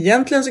 Men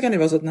egentligen så kan det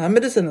vara så att den här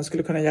medicinen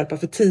skulle kunna hjälpa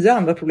för 10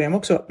 andra problem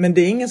också. Men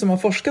det är ingen som har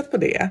forskat på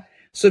det.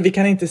 Så vi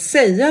kan inte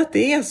säga att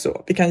det är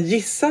så. Vi kan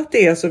gissa att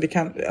det är så. Vi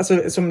kan,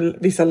 alltså, som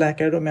vissa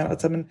läkare då menar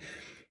att men,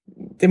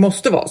 det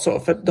måste vara så.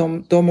 För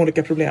de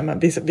olika problemen.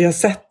 Vi har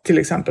sett till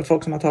exempel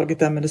folk som har tagit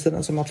den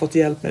medicinen som har fått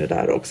hjälp med det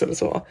där också. Eller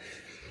så.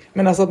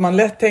 Men alltså att man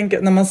lätt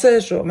tänker, när man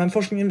säger så, men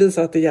forskningen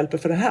visar att det hjälper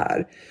för det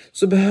här.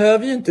 Så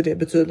behöver ju inte det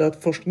betyda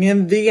att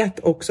forskningen vet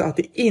också att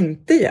det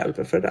inte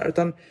hjälper för det där.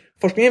 Utan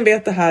forskningen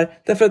vet det här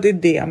därför att det är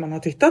det man har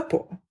tittat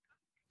på.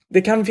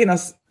 Det kan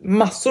finnas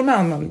massor med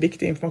annan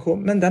viktig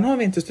information, men den har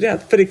vi inte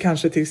studerat. För det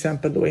kanske till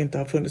exempel då inte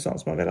har funnits någon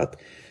som har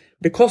velat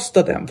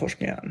bekosta den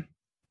forskningen.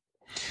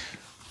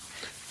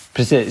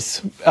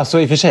 Precis.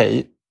 Alltså i och för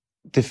sig,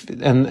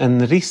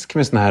 en risk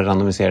med såna här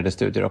randomiserade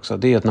studier också,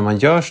 det är att när man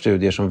gör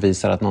studier som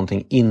visar att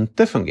någonting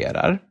inte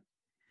fungerar,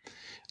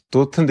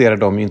 då tenderar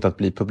de ju inte att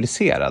bli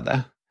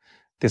publicerade.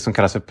 Det som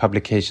kallas för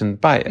publication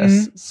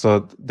bias.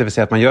 Så det vill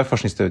säga att man gör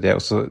forskningsstudier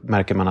och så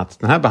märker man att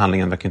den här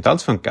behandlingen verkar inte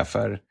alls funka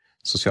för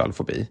social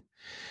fobi.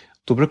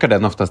 Då brukar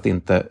den oftast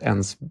inte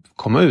ens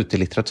komma ut i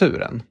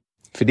litteraturen.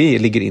 För det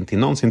ligger inte i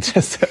någons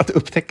intresse att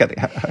upptäcka det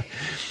här.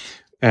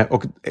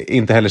 Och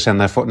inte heller sen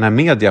när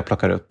media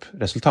plockar upp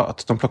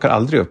resultat. De plockar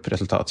aldrig upp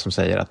resultat som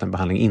säger att en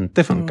behandling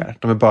inte funkar.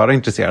 De är bara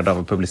intresserade av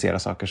att publicera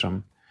saker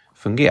som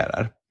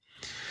fungerar.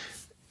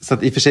 Så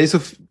att i och för sig så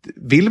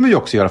vill man ju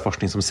också göra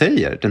forskning som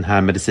säger den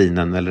här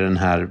medicinen eller den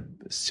här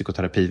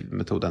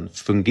psykoterapimetoden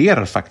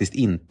fungerar faktiskt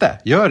inte.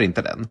 Gör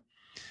inte den.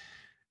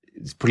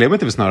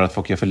 Problemet är väl snarare att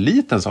folk gör för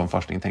liten sån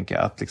forskning, tänker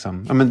jag. Att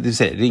liksom, ja, men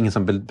det är ingen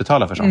som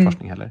betalar för sån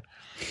forskning heller.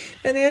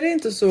 Men är det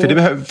inte så?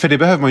 För det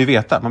behöver man ju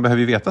veta. Man behöver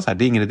ju veta så här,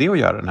 det är ingen idé att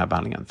göra den här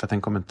behandlingen. För att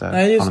den kommer inte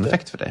ha någon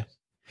effekt för dig.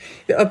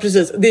 Ja,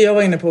 precis. Det jag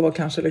var inne på var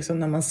kanske liksom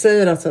när man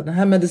säger att den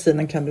här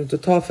medicinen kan du inte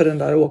ta för den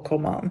där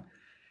åkomman.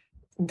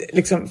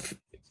 Liksom,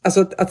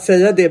 alltså att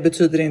säga det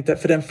betyder inte,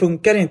 för den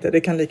funkar inte.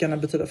 Det kan lika gärna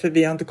betyda, för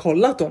vi har inte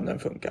kollat om den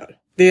funkar.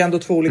 Det är ändå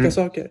två olika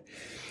saker.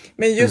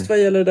 Men just vad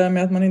gäller det där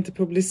med att man inte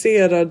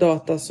publicerar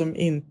data som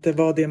inte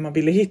var det man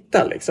ville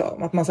hitta.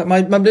 Liksom. Att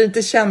man blir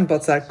inte känd på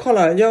att så här,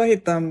 kolla, jag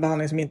hittar en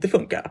behandling som inte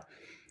funkar.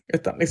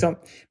 Utan, liksom,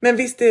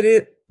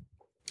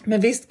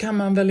 men visst kan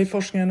man väl i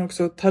forskningen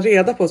också ta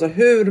reda på så här,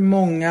 hur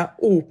många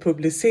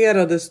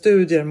opublicerade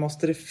studier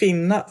måste det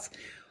finnas.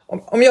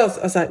 Om jag,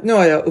 alltså här, nu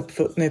har jag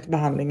uppfunnit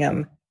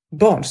behandlingen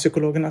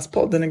Barnpsykologernas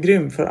podd. Den är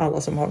grym för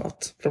alla som har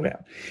något problem.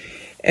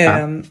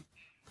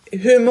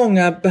 Hur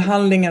många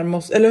behandlingar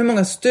hur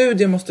många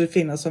studier måste det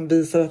finnas som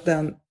visar att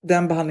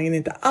den behandlingen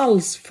inte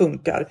alls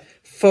funkar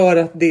för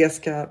att det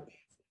ska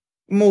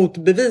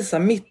motbevisa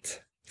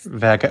mitt...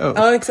 Väga upp.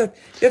 Ja, exakt.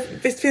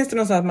 Visst finns det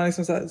något sånt att man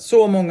liksom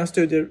så många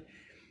studier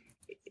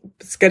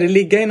ska det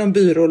ligga i någon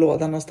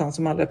byrålåda någonstans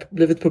som aldrig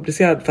blivit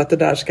publicerad för att det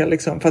där ska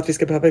liksom, för att vi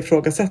ska behöva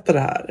ifrågasätta det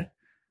här.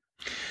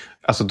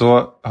 Alltså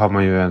då har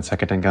man ju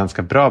säkert en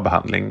ganska bra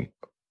behandling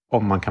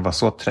om man kan vara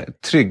så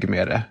trygg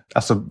med det.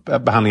 Alltså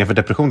behandlingar för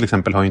depression till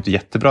exempel har ju inte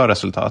jättebra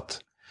resultat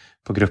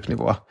på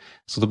gruppnivå.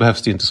 Så då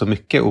behövs det ju inte så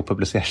mycket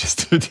opublicerade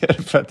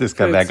studier för att det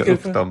ska väga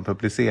upp de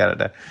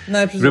publicerade.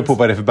 Nej, precis. Det beror på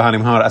vad det är för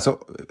behandling man har. Alltså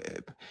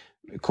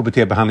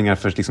KBT-behandlingar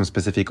för liksom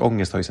specifik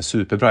ångest har ju så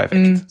superbra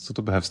effekt. Så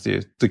då behövs det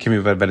ju, då kan vi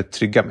vara väldigt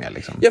trygga med.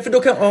 Liksom. Ja, för då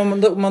kan,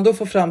 om man då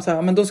får fram så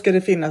här, men då ska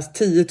det finnas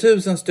 10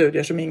 000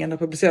 studier som ingen har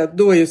publicerat.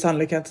 Då är ju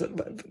sannolikheten,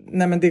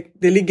 nej men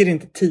det ligger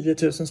inte 10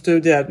 000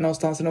 studier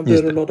någonstans i någon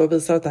byrålåda och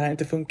visar att det här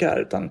inte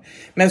funkar.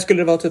 Men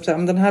skulle det vara typ så här,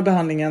 om den här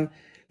behandlingen,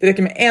 det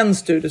räcker med en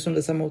studie som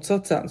visar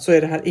motsatsen, så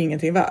är det här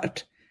ingenting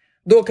värt.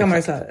 Då kan man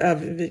ju säga,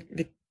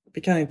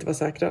 vi kan inte vara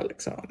säkra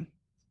liksom.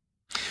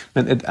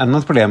 Men ett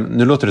annat problem,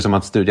 nu låter det som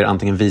att studier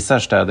antingen visar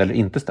stöd eller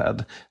inte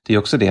stöd. Det är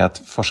också det att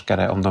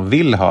forskare, om de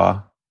vill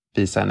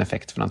visa en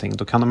effekt för någonting,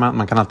 då kan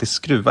man kan alltid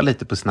skruva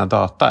lite på sina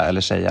data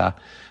eller säga,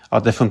 ja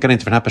det funkar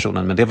inte för den här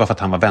personen, men det var för att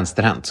han var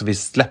vänsterhänt, så vi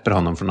släpper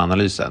honom från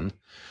analysen.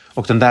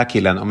 Och den där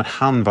killen, men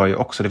han var ju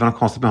också, det var något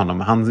konstigt med honom,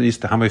 han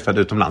var ju född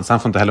utomlands, han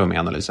får inte heller vara med i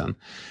analysen.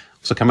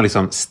 Så kan man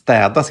liksom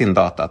städa sin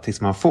data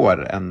tills man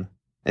får en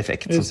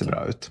effekt som ser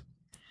bra ut.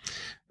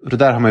 Och det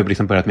där har man ju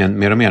liksom börjat med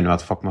mer och mer nu,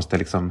 att folk måste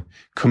liksom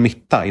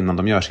committa innan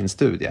de gör sin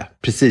studie.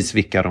 Precis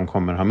vilka de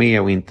kommer ha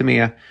med och inte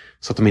med,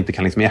 så att de inte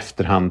kan liksom i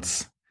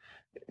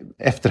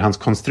efterhands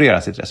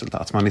konstruera sitt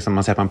resultat. Så man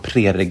säger att man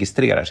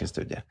preregistrerar sin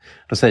studie.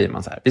 Då säger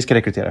man så här, vi ska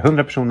rekrytera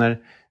 100 personer,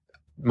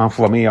 man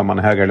får vara med om man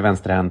är höger eller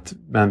vänsterhänt,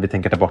 men vi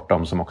tänker ta bort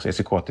dem som också är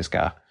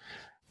psykotiska.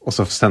 Och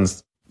så sen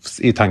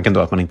är tanken då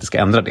att man inte ska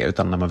ändra det,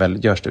 utan när man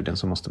väl gör studien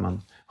så måste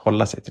man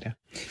hålla sig till det.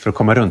 För att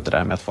komma runt det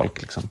där med att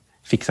folk liksom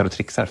fixar och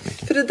trixar för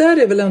mycket. För det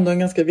där är väl ändå en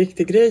ganska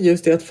viktig grej,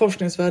 just det att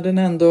forskningsvärlden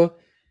ändå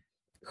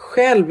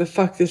själv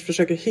faktiskt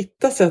försöker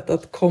hitta sätt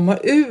att komma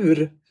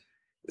ur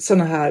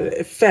såna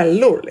här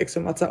fällor.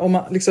 Liksom. Att, om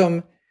man,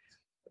 liksom,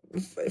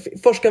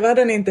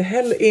 forskarvärlden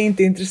är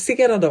inte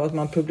intresserad av att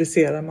man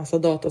publicerar en massa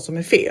data som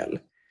är fel.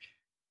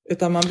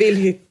 Utan man vill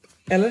hitta,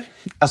 eller?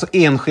 Alltså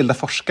enskilda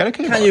forskare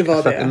kan ju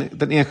vara det.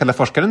 Den enskilda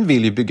forskaren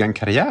vill ju bygga en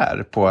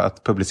karriär på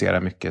att publicera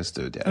mycket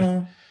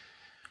studier.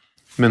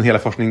 Men hela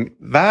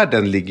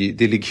forskningsvärlden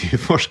ligger ju i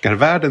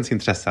forskarvärldens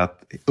intresse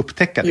att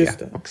upptäcka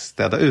det och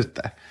städa ut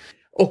det.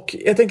 Och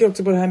jag tänker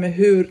också på det här med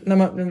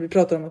när vi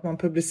pratar om att man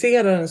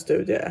publicerar en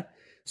studie,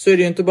 så är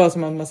det ju inte bara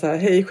som att man säger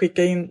hej,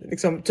 skicka in,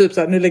 liksom, typ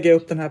så här, nu lägger jag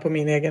upp den här på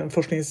min egen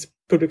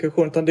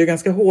forskningspublikation, utan det är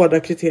ganska hårda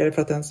kriterier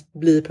för att ens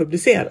bli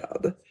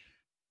publicerad.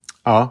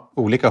 Ja,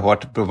 olika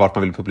hårt på vart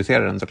man vill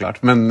publicera den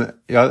såklart. Men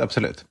ja,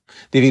 absolut.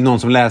 Det är ju någon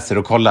som läser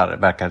och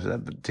kollar.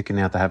 Tycker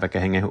ni att det här verkar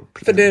hänga ihop?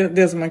 För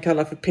det som man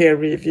kallar för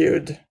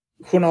peer-reviewed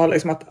journal,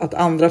 liksom att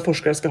andra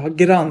forskare ska ha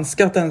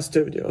granskat en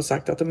studie och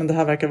sagt att men det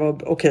här verkar vara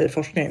okej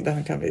forskning, det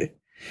här kan vi.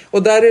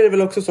 Och där är det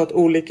väl också så att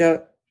olika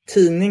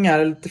tidningar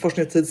eller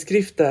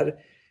forskningstidskrifter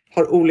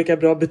har olika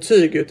bra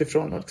betyg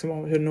utifrån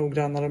liksom, hur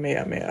noggranna de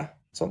är med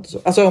sånt och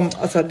så.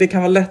 Alltså det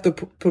kan vara lätt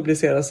att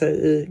publicera sig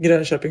i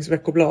Grönköpings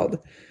veckoblad.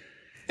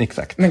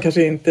 Exakt. Men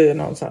kanske inte i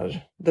någon sån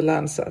här The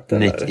Lancet.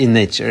 I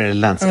Nature eller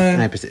Lancet.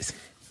 Nej, precis.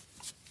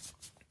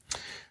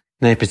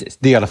 Nej, precis.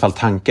 Det är i alla fall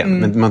tanken.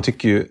 Men man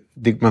tycker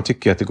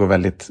ju att det går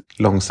väldigt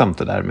långsamt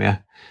det där med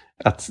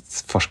att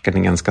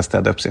forskningen ska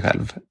städa upp sig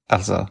själv.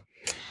 Alltså,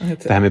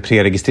 det här med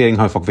preregistrering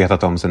har ju folk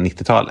vetat om sedan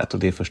 90-talet. Och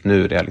det är först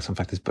nu det har liksom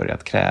faktiskt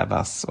börjat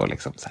krävas. Och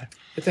liksom så här.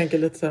 Jag tänker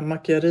lite så här,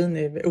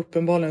 Macchiarini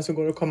uppenbarligen så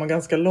går det att komma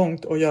ganska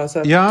långt och göra så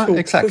här. Ja,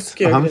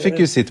 exakt. Han fick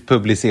ju sitt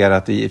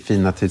publicerat i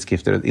fina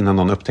tidskrifter innan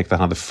någon upptäckte att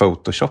han hade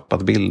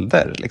photoshoppat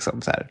bilder.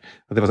 Liksom, så här.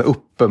 Och det var så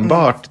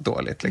uppenbart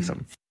dåligt.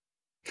 Liksom.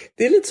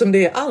 Det är lite som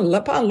det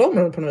är på alla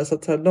områden på något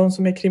sätt. Så här, de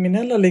som är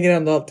kriminella ligger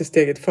ändå alltid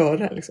steget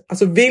före. Liksom.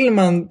 Alltså vill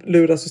man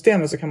lura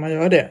systemet så kan man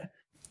göra det.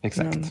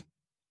 Exakt.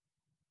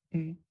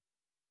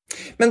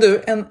 Men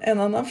du, en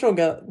annan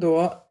fråga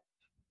då.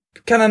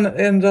 Kan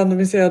en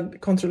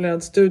randomiserad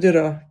kontrollerad studie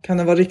då, kan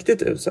den vara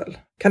riktigt usel?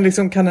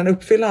 Kan den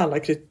uppfylla alla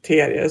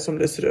kriterier som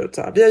det ser ut?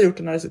 Så här, vi har gjort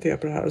en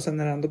RCT på det här och sen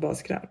är det ändå bara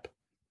skräp.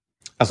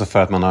 Alltså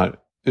för att man har,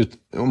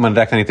 man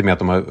räknar inte med att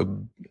de har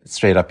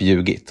straight up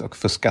ljugit och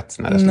fuskat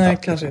sina resultat. Nej,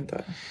 kanske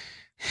inte.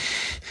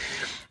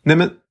 Nej,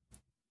 men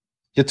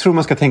jag tror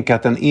man ska tänka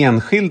att en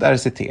enskild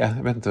RCT,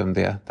 jag vet inte om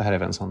det här är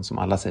väl en sån som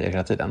alla säger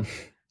hela tiden.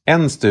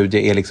 En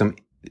studie är liksom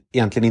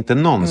egentligen inte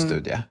någon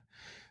studie.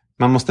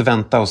 Man måste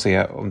vänta och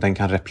se om den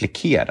kan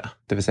replikera.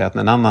 Det vill säga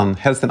att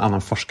helst en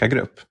annan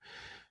forskargrupp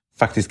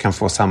faktiskt kan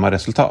få samma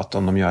resultat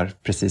om de gör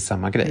precis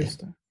samma grej.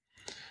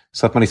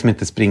 Så att man liksom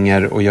inte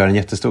springer och gör en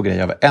jättestor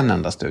grej av en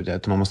enda studie.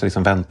 Utan man måste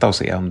liksom vänta och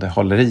se om det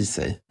håller i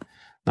sig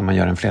när man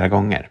gör den flera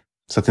gånger.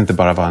 Så att det inte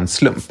bara var en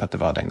slump att det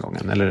var den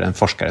gången. Eller en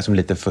forskare som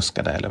lite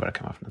fuskade eller vad det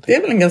kan vara för någonting. Det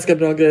är väl en ganska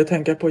bra grej att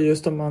tänka på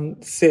just om man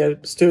ser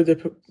studier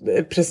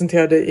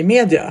presenterade i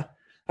media.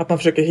 Att man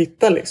försöker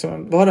hitta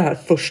liksom, var det här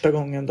första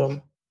gången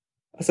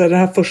alltså är det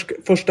här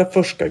första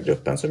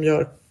forskargruppen som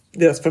gör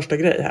deras första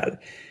grej här?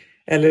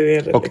 Eller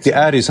är det och liksom... det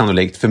är ju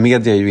sannolikt, för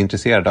media är ju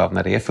intresserade av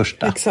när det är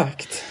första.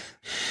 Exakt.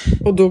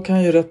 Och då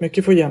kan ju rätt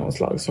mycket få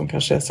genomslag som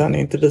kanske sen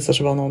inte visar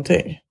sig vara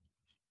någonting.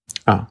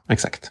 Ja,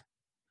 exakt.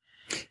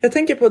 Jag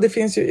tänker på, det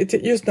finns ju,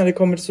 just när det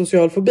kommer till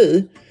social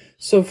fobi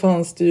så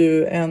fanns det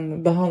ju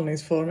en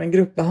behandlingsform, en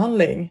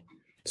gruppbehandling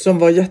som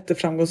var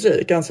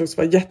jätteframgångsrik, ansågs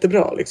vara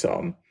jättebra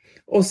liksom.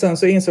 Och sen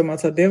så insåg man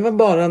att det var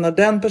bara när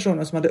den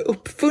personen som hade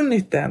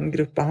uppfunnit den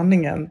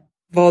gruppbehandlingen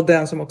var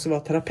den som också var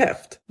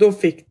terapeut.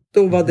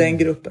 Då var den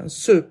gruppen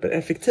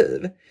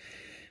supereffektiv.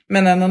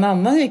 Men när någon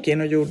annan gick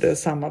in och gjorde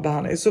samma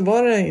behandling så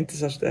var det inte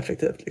särskilt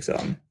effektivt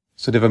liksom.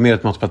 Så det var mer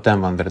ett mått på att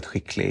den var en väldigt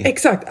skicklig.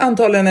 Exakt,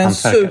 antagligen en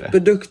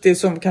superduktig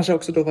som kanske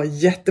också då var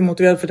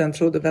jättemotiverad för den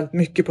trodde väldigt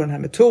mycket på den här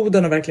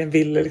metoden och verkligen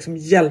ville liksom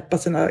hjälpa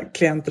sina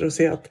klienter och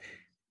se att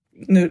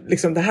nu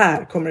liksom det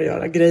här kommer att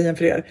göra grejen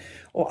för er.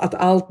 Och att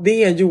allt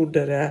det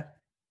gjorde det.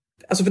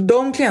 Alltså för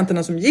de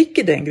klienterna som gick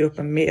i den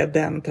gruppen med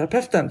den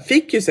terapeuten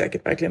fick ju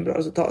säkert verkligen bra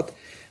resultat.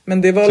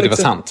 Men det var så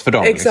liksom, det var sant för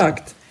dem? Exakt.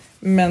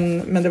 Liksom.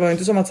 Men det var ju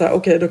inte som att säga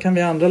okej, då kan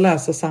vi andra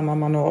läsa samma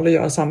manual och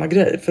göra samma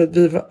grej. För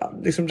vi var,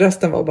 liksom,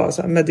 resten var bara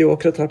så här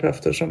mediokra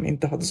terapeuter som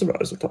inte hade så bra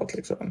resultat.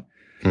 Liksom.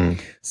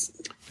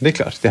 Det är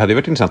klart, det hade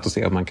varit intressant att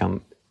se om man kan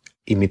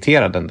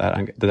imitera det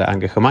där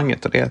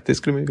engagemanget. Och det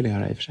skulle man ju vilja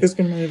göra i och för sig. Det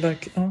skulle man ju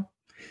verkligen, ja.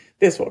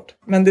 Det är svårt,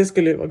 men det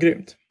skulle ju vara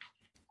grymt.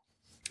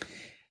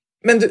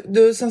 Men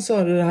du sen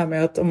sa du det här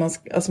med att om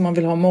man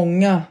vill ha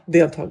många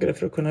deltagare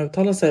för att kunna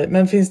uttala sig.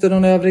 Men finns det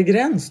någon övre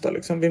gräns då?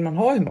 Liksom? Vill man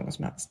ha hur många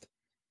som helst?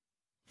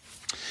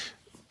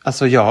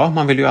 Alltså ja,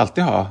 man vill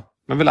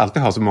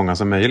alltid ha så många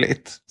som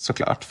möjligt,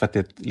 såklart. För att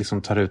det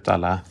liksom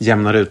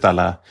jämnar ut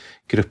alla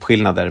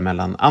gruppskillnader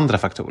mellan andra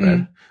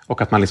faktorer.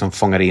 Och att man liksom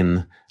fångar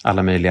in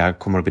alla möjliga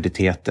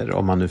komorbiditeter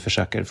om man nu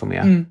försöker få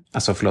med.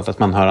 Alltså att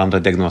man har andra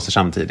diagnoser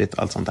samtidigt och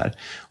allt sånt där.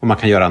 Och man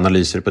kan göra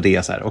analyser på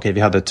det. Så här, okej,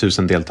 vi hade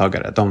 1000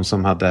 deltagare. De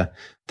som hade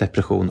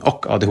depression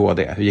och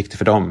ADHD, hur gick det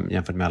för dem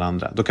jämfört med alla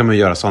andra? Då kan man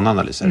göra sådana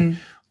analyser.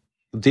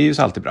 Och det är ju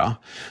så alltid bra.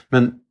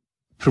 Men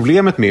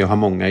problemet med att ha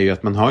många är ju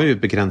att man har ju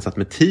begränsat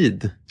med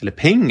tid eller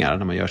pengar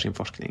när man gör sin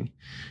forskning.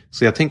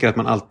 Så jag tänker att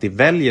man alltid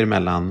väljer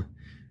mellan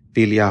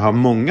vill jag ha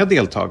många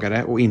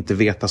deltagare och inte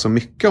veta så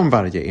mycket om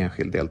varje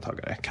enskild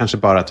deltagare. Kanske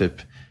bara typ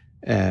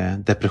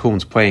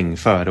depressionspoäng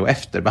före och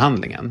efter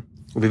behandlingen.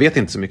 Och vi vet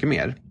inte så mycket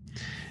mer.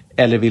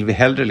 Eller vill vi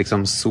hellre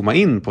liksom zooma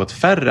in på ett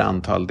färre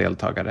antal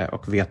deltagare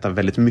och veta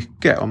väldigt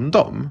mycket om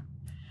dem.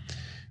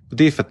 Och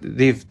det är för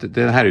att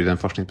det här är ju den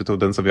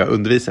forskningsmetoden som jag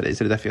undervisar i,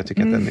 så det är därför jag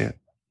tycker att den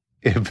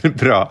är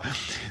bra.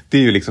 Det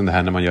är ju liksom det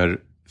här när man gör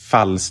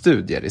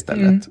fallstudier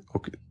istället.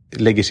 Och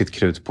lägger sitt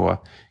krut på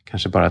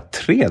kanske bara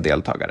 3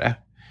 deltagare.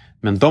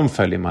 Men de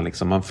följer man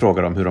liksom, man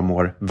frågar dem hur de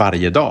mår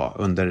varje dag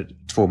under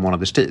 2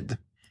 månaders tid.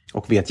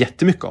 Och vet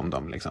jättemycket om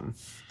dem liksom.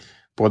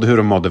 Både hur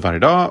de mådde varje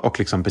dag och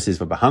liksom precis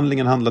vad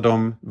behandlingen handlade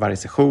om, varje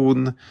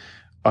session.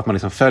 Och att man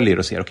liksom följer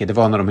och ser, okej, det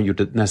var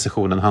när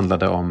sessionen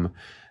handlade om,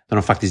 när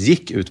de faktiskt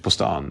gick ut på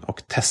stan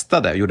och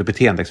testade, gjorde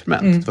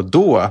beteendeexperiment. Det var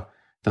då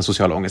den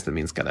sociala ångesten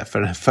minskade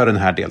för den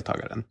här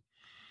deltagaren.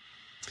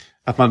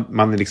 Att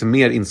man är liksom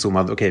mer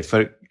inzoomad, okej,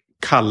 för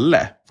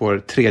Kalle,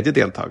 vår 3:e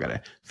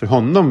deltagare, för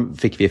honom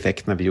fick vi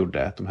effekt när vi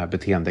gjorde de här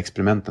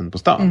beteendeexperimenten på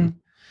stan.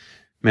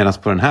 Medan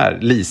på den här,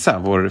 Lisa,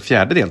 vår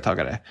 4:e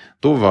deltagare,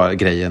 då var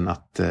grejen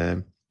att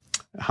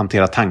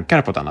hantera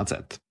tankar på ett annat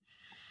sätt.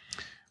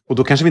 Och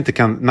då kanske vi inte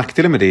kan,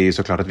 nackdelen med det är ju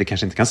såklart att vi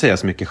kanske inte kan säga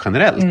så mycket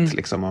generellt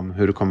liksom, om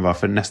hur det kommer vara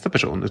för nästa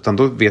person. Utan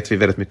då vet vi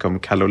väldigt mycket om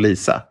Kalle och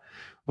Lisa,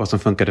 vad som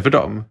funkade för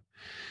dem.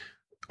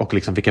 Och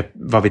liksom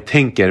vad vi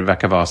tänker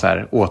verkar vara så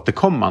här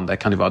återkommande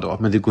kan det vara då.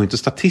 Men det går inte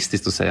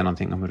statistiskt att säga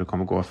någonting om hur det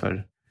kommer gå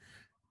för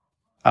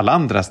alla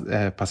andra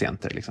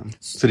patienter. Liksom.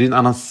 Så det är en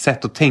annan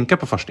sätt att tänka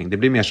på forskning. Det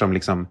blir mer som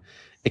liksom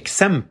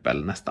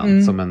exempel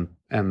nästan. Som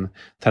en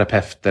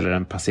terapeut eller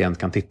en patient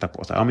kan titta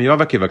på. Så här, ja, men jag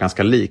verkar ju vara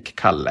ganska lik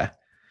Kalle.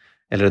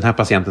 Eller den här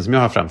patienten som jag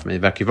har framför mig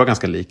verkar ju vara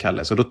ganska lik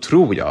Kalle. Så då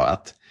tror jag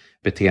att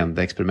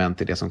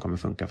beteendeexperiment är det som kommer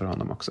funka för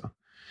honom också.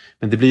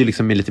 Men det blir ju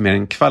liksom lite mer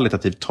en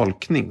kvalitativ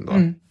tolkning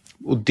då.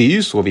 Och det är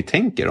ju så vi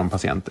tänker om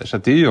patienter. Så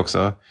det är ju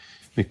också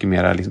mycket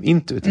mer liksom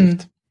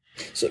intuitivt.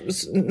 Så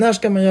när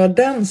ska man göra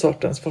den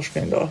sortens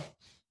forskning då?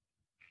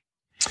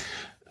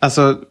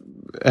 Alltså,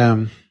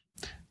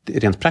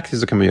 rent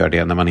praktiskt så kan man göra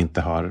det när man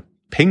inte har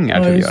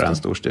pengar till att göra en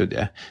stor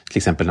studie. Till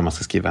exempel när man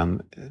ska skriva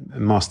en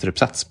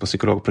masteruppsats på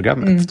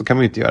psykologprogrammet. Då kan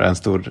man ju inte göra en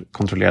stor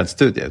kontrollerad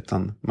studie,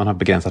 utan man har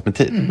begränsat med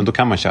tid. Men då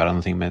kan man köra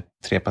någonting med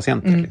 3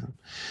 patienter. Liksom.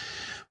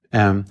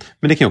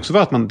 Men det kan ju också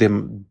vara att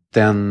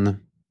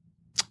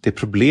det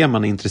problem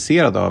man är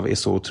intresserad av är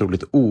så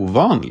otroligt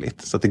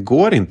ovanligt. Så att det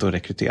går inte att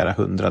rekrytera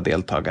 100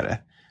 deltagare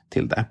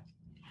till det.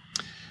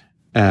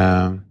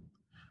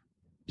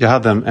 Jag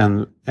hade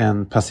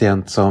en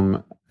patient som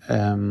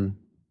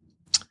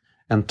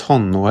en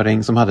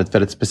tonåring som hade ett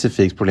väldigt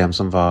specifikt problem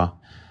som var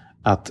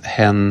att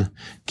hen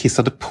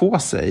kissade på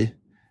sig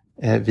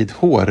vid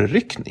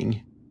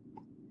hårryckning.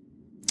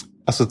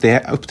 Alltså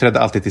det uppträdde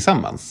alltid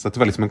tillsammans. Så det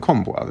var liksom en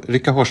kombo av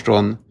rycka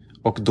hårstrån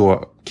och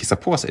då kissa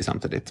på sig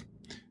samtidigt.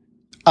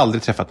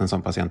 Aldrig träffat en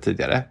sån patient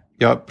tidigare.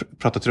 Jag har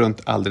pratat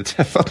runt, aldrig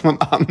träffat någon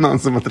annan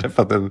som har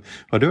träffat en.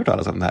 Har du hört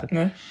talas om det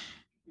här?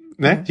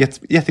 Nej,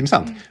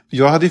 jätteintressant.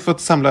 Jag hade ju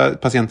fått samla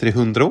patienter i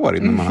 100 år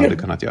innan man hade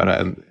kunnat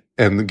göra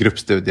en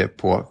gruppstudie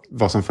på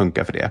vad som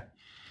funkar för det.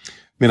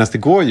 Medan det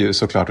går ju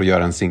såklart att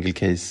göra en single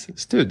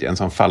case-studie, en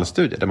sån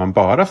fallstudie, där man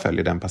bara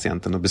följer den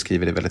patienten och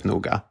beskriver det väldigt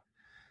noga.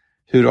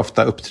 Hur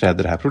ofta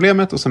uppträder det här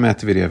problemet, och så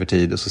mäter vi det över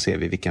tid och så ser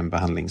vi vilken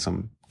behandling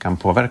som kan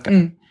påverka.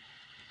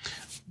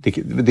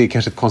 Det är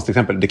kanske ett konstigt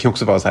exempel. Det kan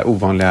också vara så här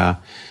ovanliga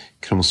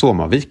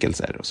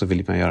kromosomavvikelser, och så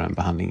vill man göra en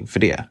behandling för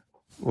det.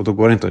 Och då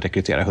går det inte att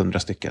rekrytera 100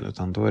 stycken,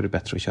 utan då är det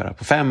bättre att köra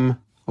på 5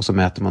 och så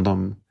mäter man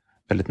dem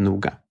väldigt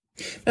noga.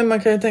 Men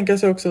man kan ju tänka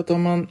sig också att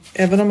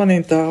även om man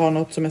inte har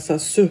något som är så här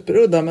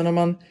superudda, men om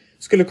man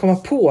skulle komma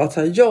på att så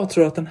här, jag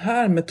tror att den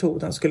här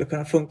metoden skulle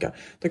kunna funka,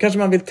 då kanske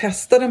man vill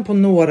testa den på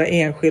några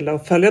enskilda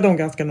och följa dem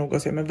ganska noga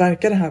och se, men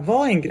verkar det här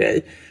vara en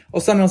grej?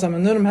 Och sen säger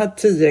man, nu är de här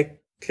 10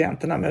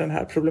 klienterna med den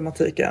här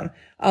problematiken,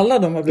 alla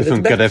de har blivit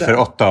bättre. Det funkade för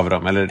 8 av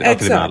dem, eller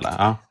alltid med alla?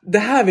 Ja. Det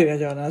här vill jag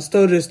göra en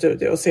större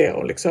studie och se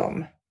om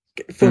liksom,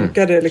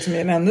 funkar det liksom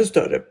i en ännu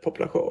större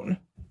population.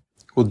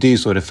 Och det är ju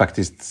så det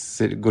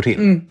faktiskt går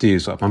till. Det är ju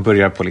så att man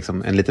börjar på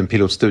liksom en liten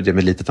pilotstudie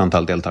med ett litet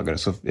antal deltagare,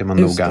 så är man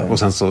noga. Och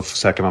sen så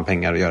söker man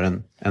pengar och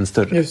gör en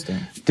större. Just det.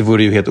 Det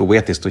vore ju helt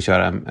oetiskt att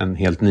köra en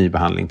helt ny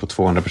behandling på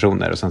 200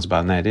 personer och sen så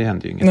bara, nej, det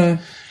händer ju inget. Nej.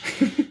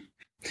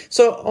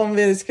 Så om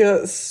vi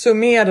ska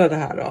summera det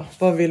här då,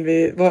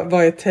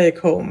 vad är take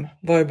home?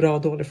 Vad är bra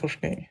och dålig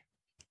forskning?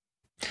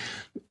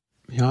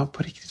 Ja,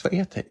 på riktigt, vad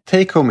är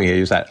take home? Är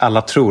ju så här,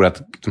 alla tror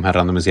att de här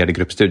randomiserade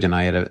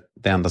gruppstudierna är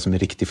det enda som är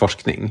riktig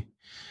forskning.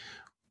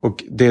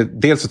 Och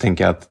dels så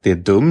tänker jag att det är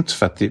dumt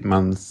för att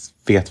man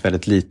vet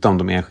väldigt lite om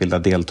de enskilda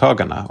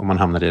deltagarna. Och man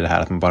hamnar i det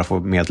här att man bara får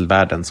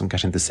medelvärden som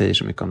kanske inte säger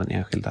så mycket om den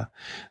enskilda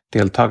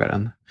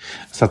deltagaren.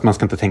 Så att man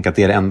ska inte tänka att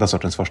det är det enda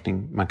sortens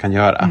forskning man kan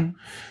göra.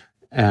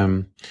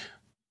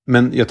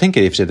 Men jag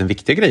tänker i och för sig att den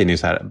viktiga grejen är ju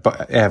så här,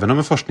 även om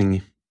en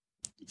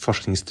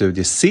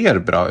forskningsstudie ser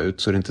bra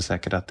ut, så är det inte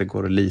säkert att det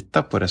går att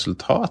lita på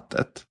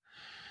resultatet.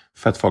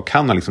 För att folk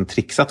kan ha liksom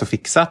trixat och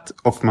fixat,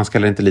 och man ska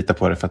heller inte lita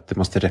på det för att det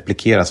måste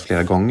replikeras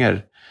flera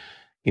gånger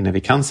innan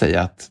vi kan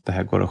säga att det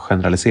här går att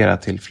generalisera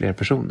till fler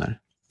personer.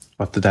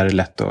 Och att det där är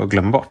lätt att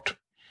glömma bort.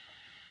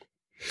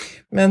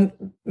 Men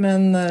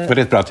var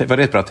det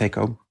ett bra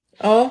take-home?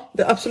 Ja,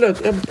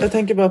 absolut. Jag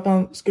tänker bara att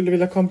man skulle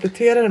vilja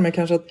komplettera det med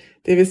kanske att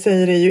det vi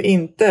säger är ju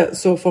inte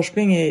så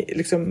forskning är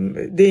liksom,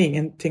 det är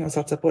ingenting att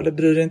satsa på eller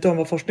bryr dig inte om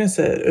vad forskning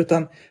säger,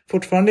 utan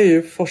fortfarande är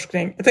ju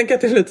forskning, jag tänker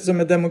att det är lite som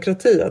en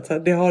demokrati,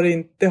 att det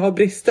har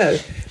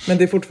brister, men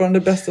det är fortfarande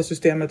det bästa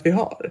systemet vi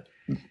har.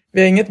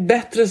 Vi har inget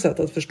bättre sätt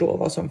att förstå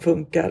vad som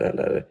funkar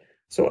eller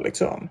så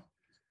liksom.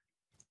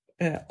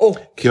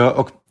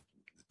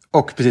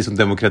 Och precis som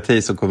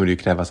demokrati så kommer det ju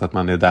krävas att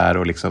man är där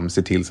och liksom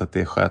ser till så att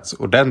det sköts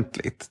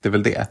ordentligt. Det är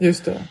väl det.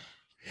 Just det.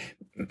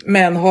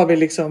 Men har vi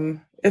liksom,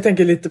 jag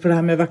tänker lite på det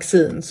här med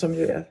vaccin som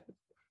ju är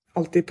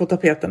alltid på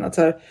tapeten. Att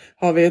så här,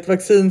 har vi ett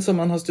vaccin som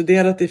man har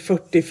studerat i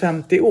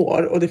 40-50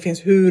 år och det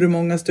finns hur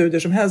många studier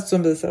som helst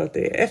som visar att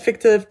det är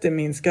effektivt, det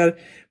minskar,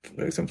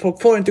 liksom,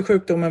 folk får inte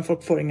sjukdomen,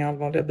 folk får inga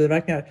allvarliga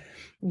biverkningar.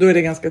 Då är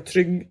det ganska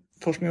trygg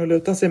forskning att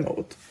luta sig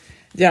mot.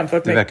 Det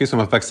verkar ju som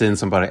att vaccin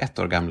som bara är 1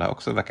 år gamla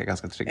också verkar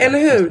ganska trygga. Eller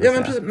hur?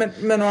 Ja,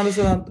 men å andra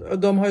sidan,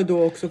 de har ju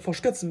då också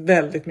forskats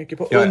väldigt mycket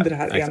på under det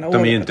här ena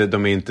året.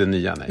 De är inte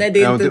nya, nej. Nej,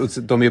 det är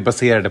inte... De är ju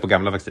baserade på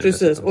gamla vacciner.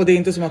 Precis, och det är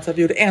inte som att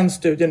vi gjorde en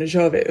studie, nu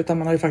kör vi. Utan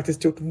man har ju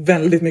faktiskt gjort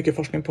väldigt mycket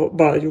forskning på,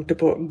 bara gjort det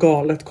på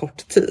galet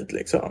kort tid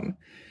liksom.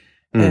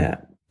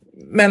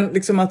 Men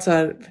liksom att så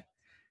här,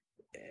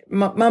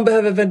 man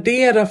behöver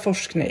värdera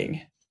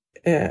forskning.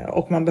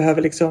 Och man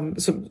behöver liksom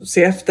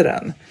se efter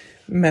den.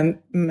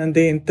 Men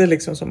det är inte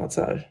liksom som att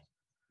så här,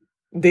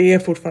 det är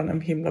fortfarande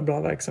en himla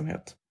bra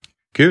verksamhet.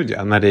 Gud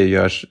ja, när det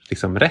görs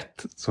liksom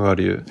rätt så har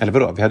det ju, eller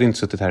vadå, vi hade inte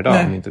suttit här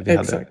idag om inte vi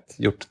hade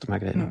gjort de här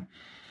grejerna. Mm.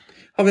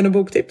 Har vi några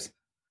boktips?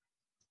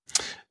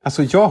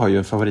 Alltså jag har ju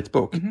en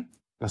favoritbok.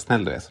 Vad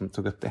snäll du är som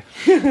tog upp det.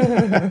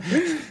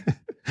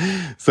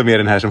 Som är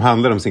den här som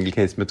handlar om single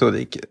case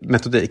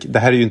metodik. Det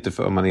här är ju inte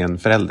för om man är en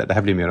förälder. Det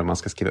här blir mer om man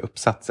ska skriva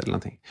uppsats eller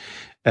någonting.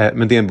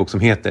 Men det är en bok som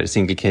heter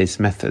Single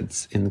Case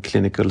Methods in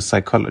Clinical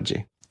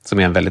Psychology. Som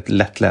är en väldigt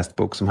lättläst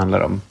bok som handlar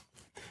om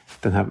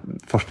den här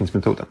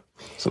forskningsmetoden.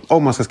 Så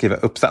om man ska skriva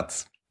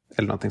uppsats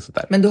eller någonting sånt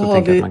där. Men då så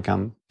tänker jag att man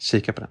kan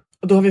kika på den.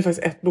 Och då har vi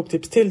faktiskt ett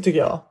boktips till tycker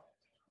jag.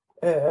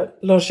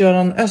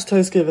 Lars-Göran Öst har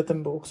ju skrivit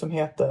en bok som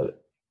heter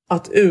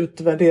Att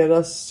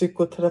utvärdera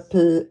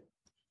psykoterapi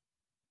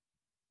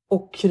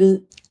och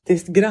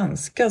kritiskt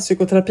granska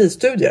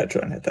psykoterapistudier,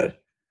 tror jag den heter.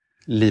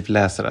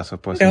 Livläsare alltså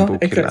på sin bokhylla.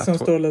 Ja, exakt, som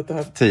står lite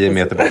här. 10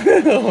 meter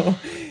bort.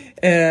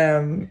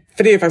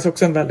 För det är faktiskt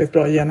också en väldigt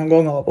bra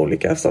genomgång av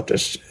olika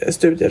sorters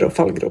studier och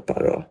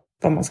fallgropar och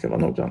vad man ska vara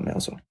noggrann med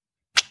och så.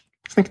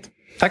 Snyggt.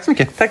 Tack så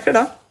mycket. Tack för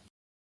idag.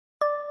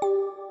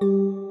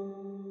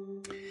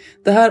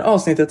 Det här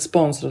avsnittet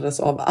sponsrades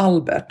av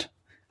Albert.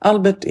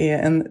 Albert är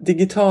en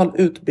digital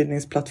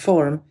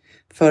utbildningsplattform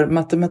för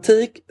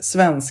matematik,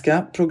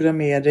 svenska,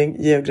 programmering,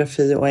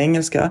 geografi och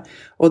engelska,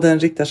 och den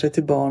riktar sig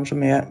till barn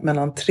som är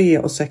mellan 3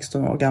 och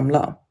 16 år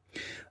gamla.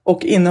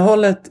 Och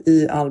innehållet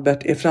i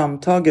Albert är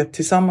framtaget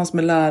tillsammans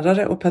med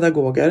lärare och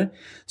pedagoger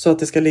så att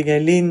det ska ligga i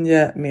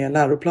linje med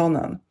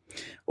läroplanen.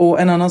 Och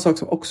en annan sak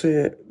som också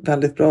är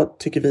väldigt bra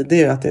tycker vi,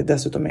 det är att det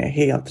dessutom är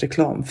helt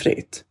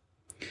reklamfritt.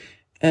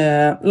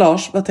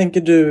 Lars, vad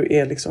tänker du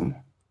är liksom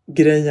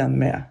grejen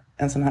med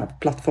en sån här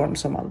plattform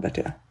som Albert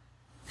är?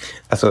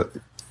 Alltså,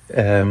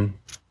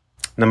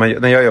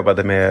 när jag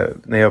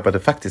jobbade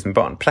faktiskt med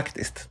barn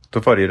praktiskt, då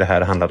var det ju det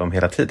här handlade om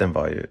hela tiden,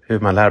 var ju hur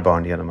man lär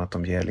barn genom att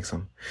de ger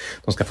liksom,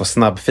 de ska få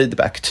snabb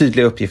feedback,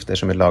 tydliga uppgifter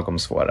som är lagom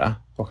svåra,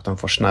 och de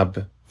får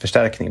snabb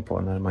förstärkning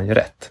på när man gör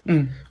rätt.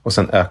 Och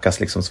sen ökas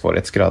liksom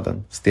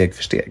svårighetsgraden steg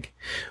för steg.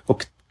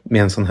 Och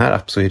med en sån här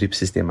app så är det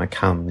precis det man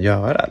kan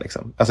göra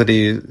liksom. Alltså det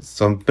är ju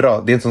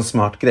det är en sån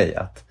smart grej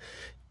att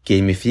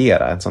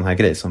gamifiera en sån här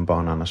grej som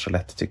barn annars så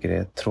lätt tycker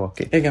är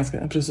tråkigt. Det är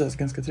ganska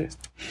trist.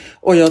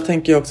 Och jag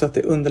tänker också att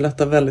det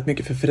underlättar väldigt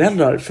mycket för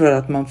föräldrar, för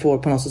att man får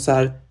på något sätt så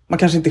här, man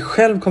kanske inte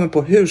själv kommer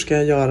på hur ska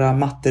jag göra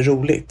matte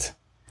roligt.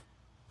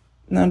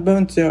 Nej, man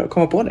behöver inte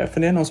komma på det,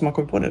 för det är någon som har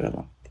kommit på det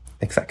redan.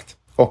 Exakt.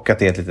 Och att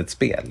det är ett litet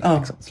spel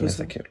liksom, som är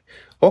så kul.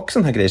 Och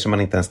sån här grejer som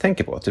man inte ens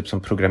tänker på, typ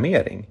som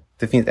programmering.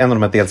 Det finns en av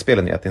de här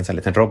delspelen är att det är en sån här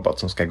liten robot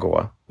som ska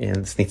gå i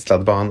en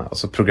snitslad bana, och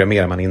så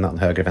programmerar man innan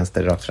höger,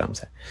 vänster, rakt fram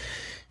sig.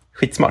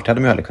 Skitsmart, hade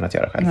man ju aldrig kunnat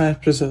göra själv. Nej,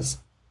 precis.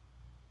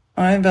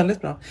 Ja,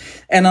 väldigt bra.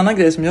 En annan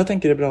grej som jag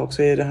tänker är bra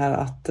också är det här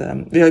att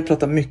vi har ju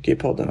pratat mycket i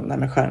podden om det här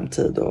med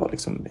skärmtid och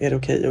liksom, är det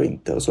okej och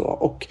inte och så.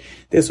 Och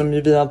det som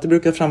vi alltid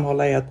brukar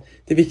framhålla är att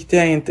det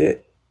viktiga är inte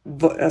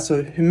alltså,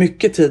 hur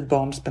mycket tid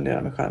barn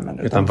spenderar med skärmen.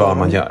 Utan vad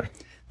man gör.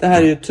 Det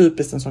här är ju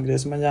typiskt en sån grej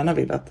som man gärna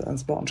vill att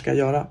ens barn ska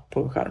göra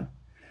på en skärm.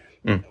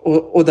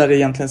 Och där det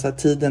egentligen så här,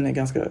 tiden är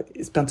ganska,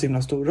 spelar så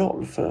himla stor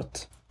roll för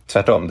att...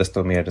 Tvärtom,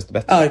 desto mer desto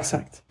bättre. Ja,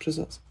 exakt.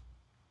 Precis.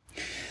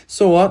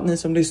 Så ni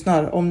som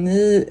lyssnar, om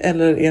ni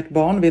eller ert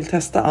barn vill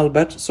testa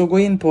Albert, så gå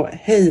in på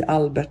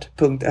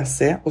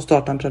hejalbert.se och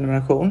starta en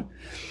prenumeration.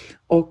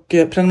 Och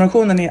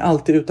prenumerationen är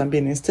alltid utan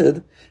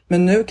bindningstid.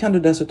 Men nu kan du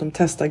dessutom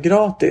testa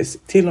gratis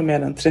till och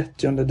med den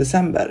 30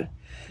 december.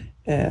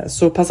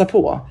 Så passa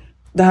på.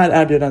 Det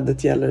här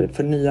erbjudandet gäller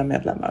för nya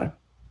medlemmar.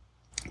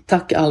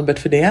 Tack Albert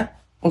för det.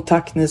 Och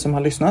tack ni som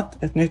har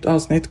lyssnat. Ett nytt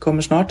avsnitt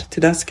kommer snart.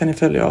 Till dess kan ni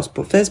följa oss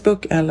på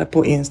Facebook eller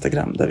på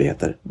Instagram där vi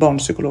heter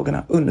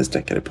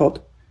barnpsykologerna_podd.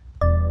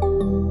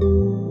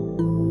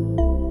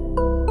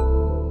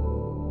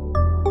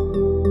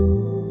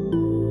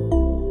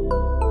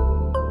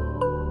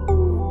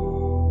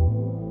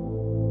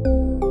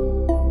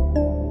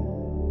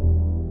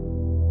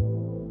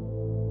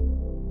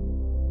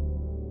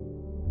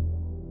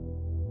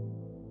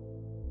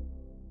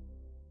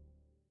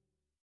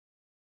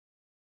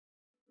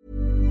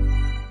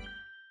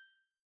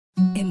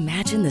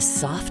 Imagine the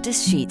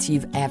softest sheets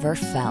you've ever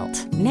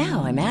felt.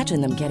 Now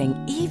imagine them getting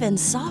even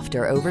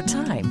softer over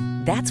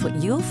time. That's what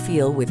you'll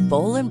feel with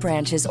Boll &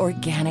 Branch's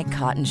organic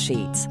cotton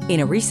sheets. In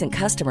a recent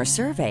customer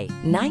survey,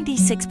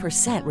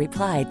 96%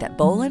 replied that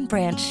Boll &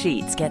 Branch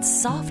sheets get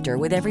softer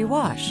with every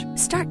wash.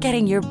 Start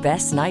getting your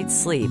best night's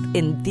sleep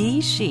in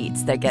these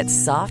sheets that get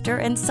softer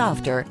and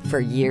softer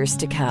for years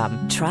to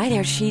come. Try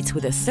their sheets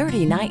with a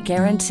 30-night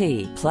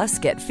guarantee. Plus,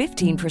 get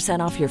 15%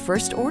 off your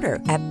first order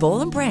at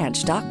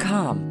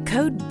bollandbranch.com.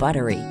 Code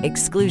BUTTERY.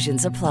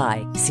 Exclusions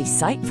apply. See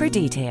site for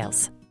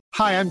details.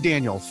 Hi, I'm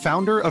Daniel,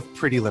 founder of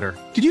Pretty Litter.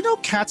 Did you know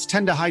cats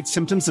tend to hide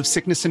symptoms of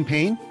sickness and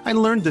pain? I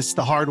learned this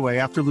the hard way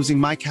after losing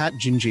my cat,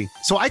 Gingy.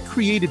 So I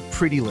created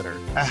Pretty Litter,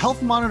 a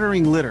health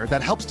monitoring litter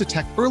that helps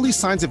detect early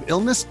signs of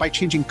illness by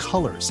changing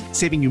colors,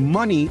 saving you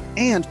money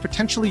and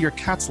potentially your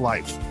cat's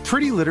life.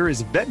 Pretty Litter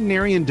is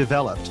veterinarian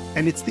developed,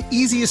 and it's the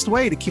easiest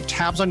way to keep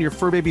tabs on your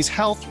fur baby's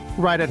health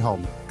right at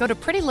home. Go to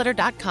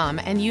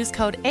prettylitter.com and use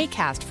code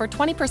ACAST for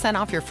 20%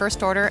 off your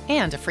first order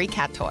and a free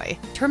cat toy.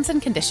 Terms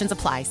and conditions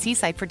apply. See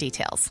site for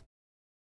details.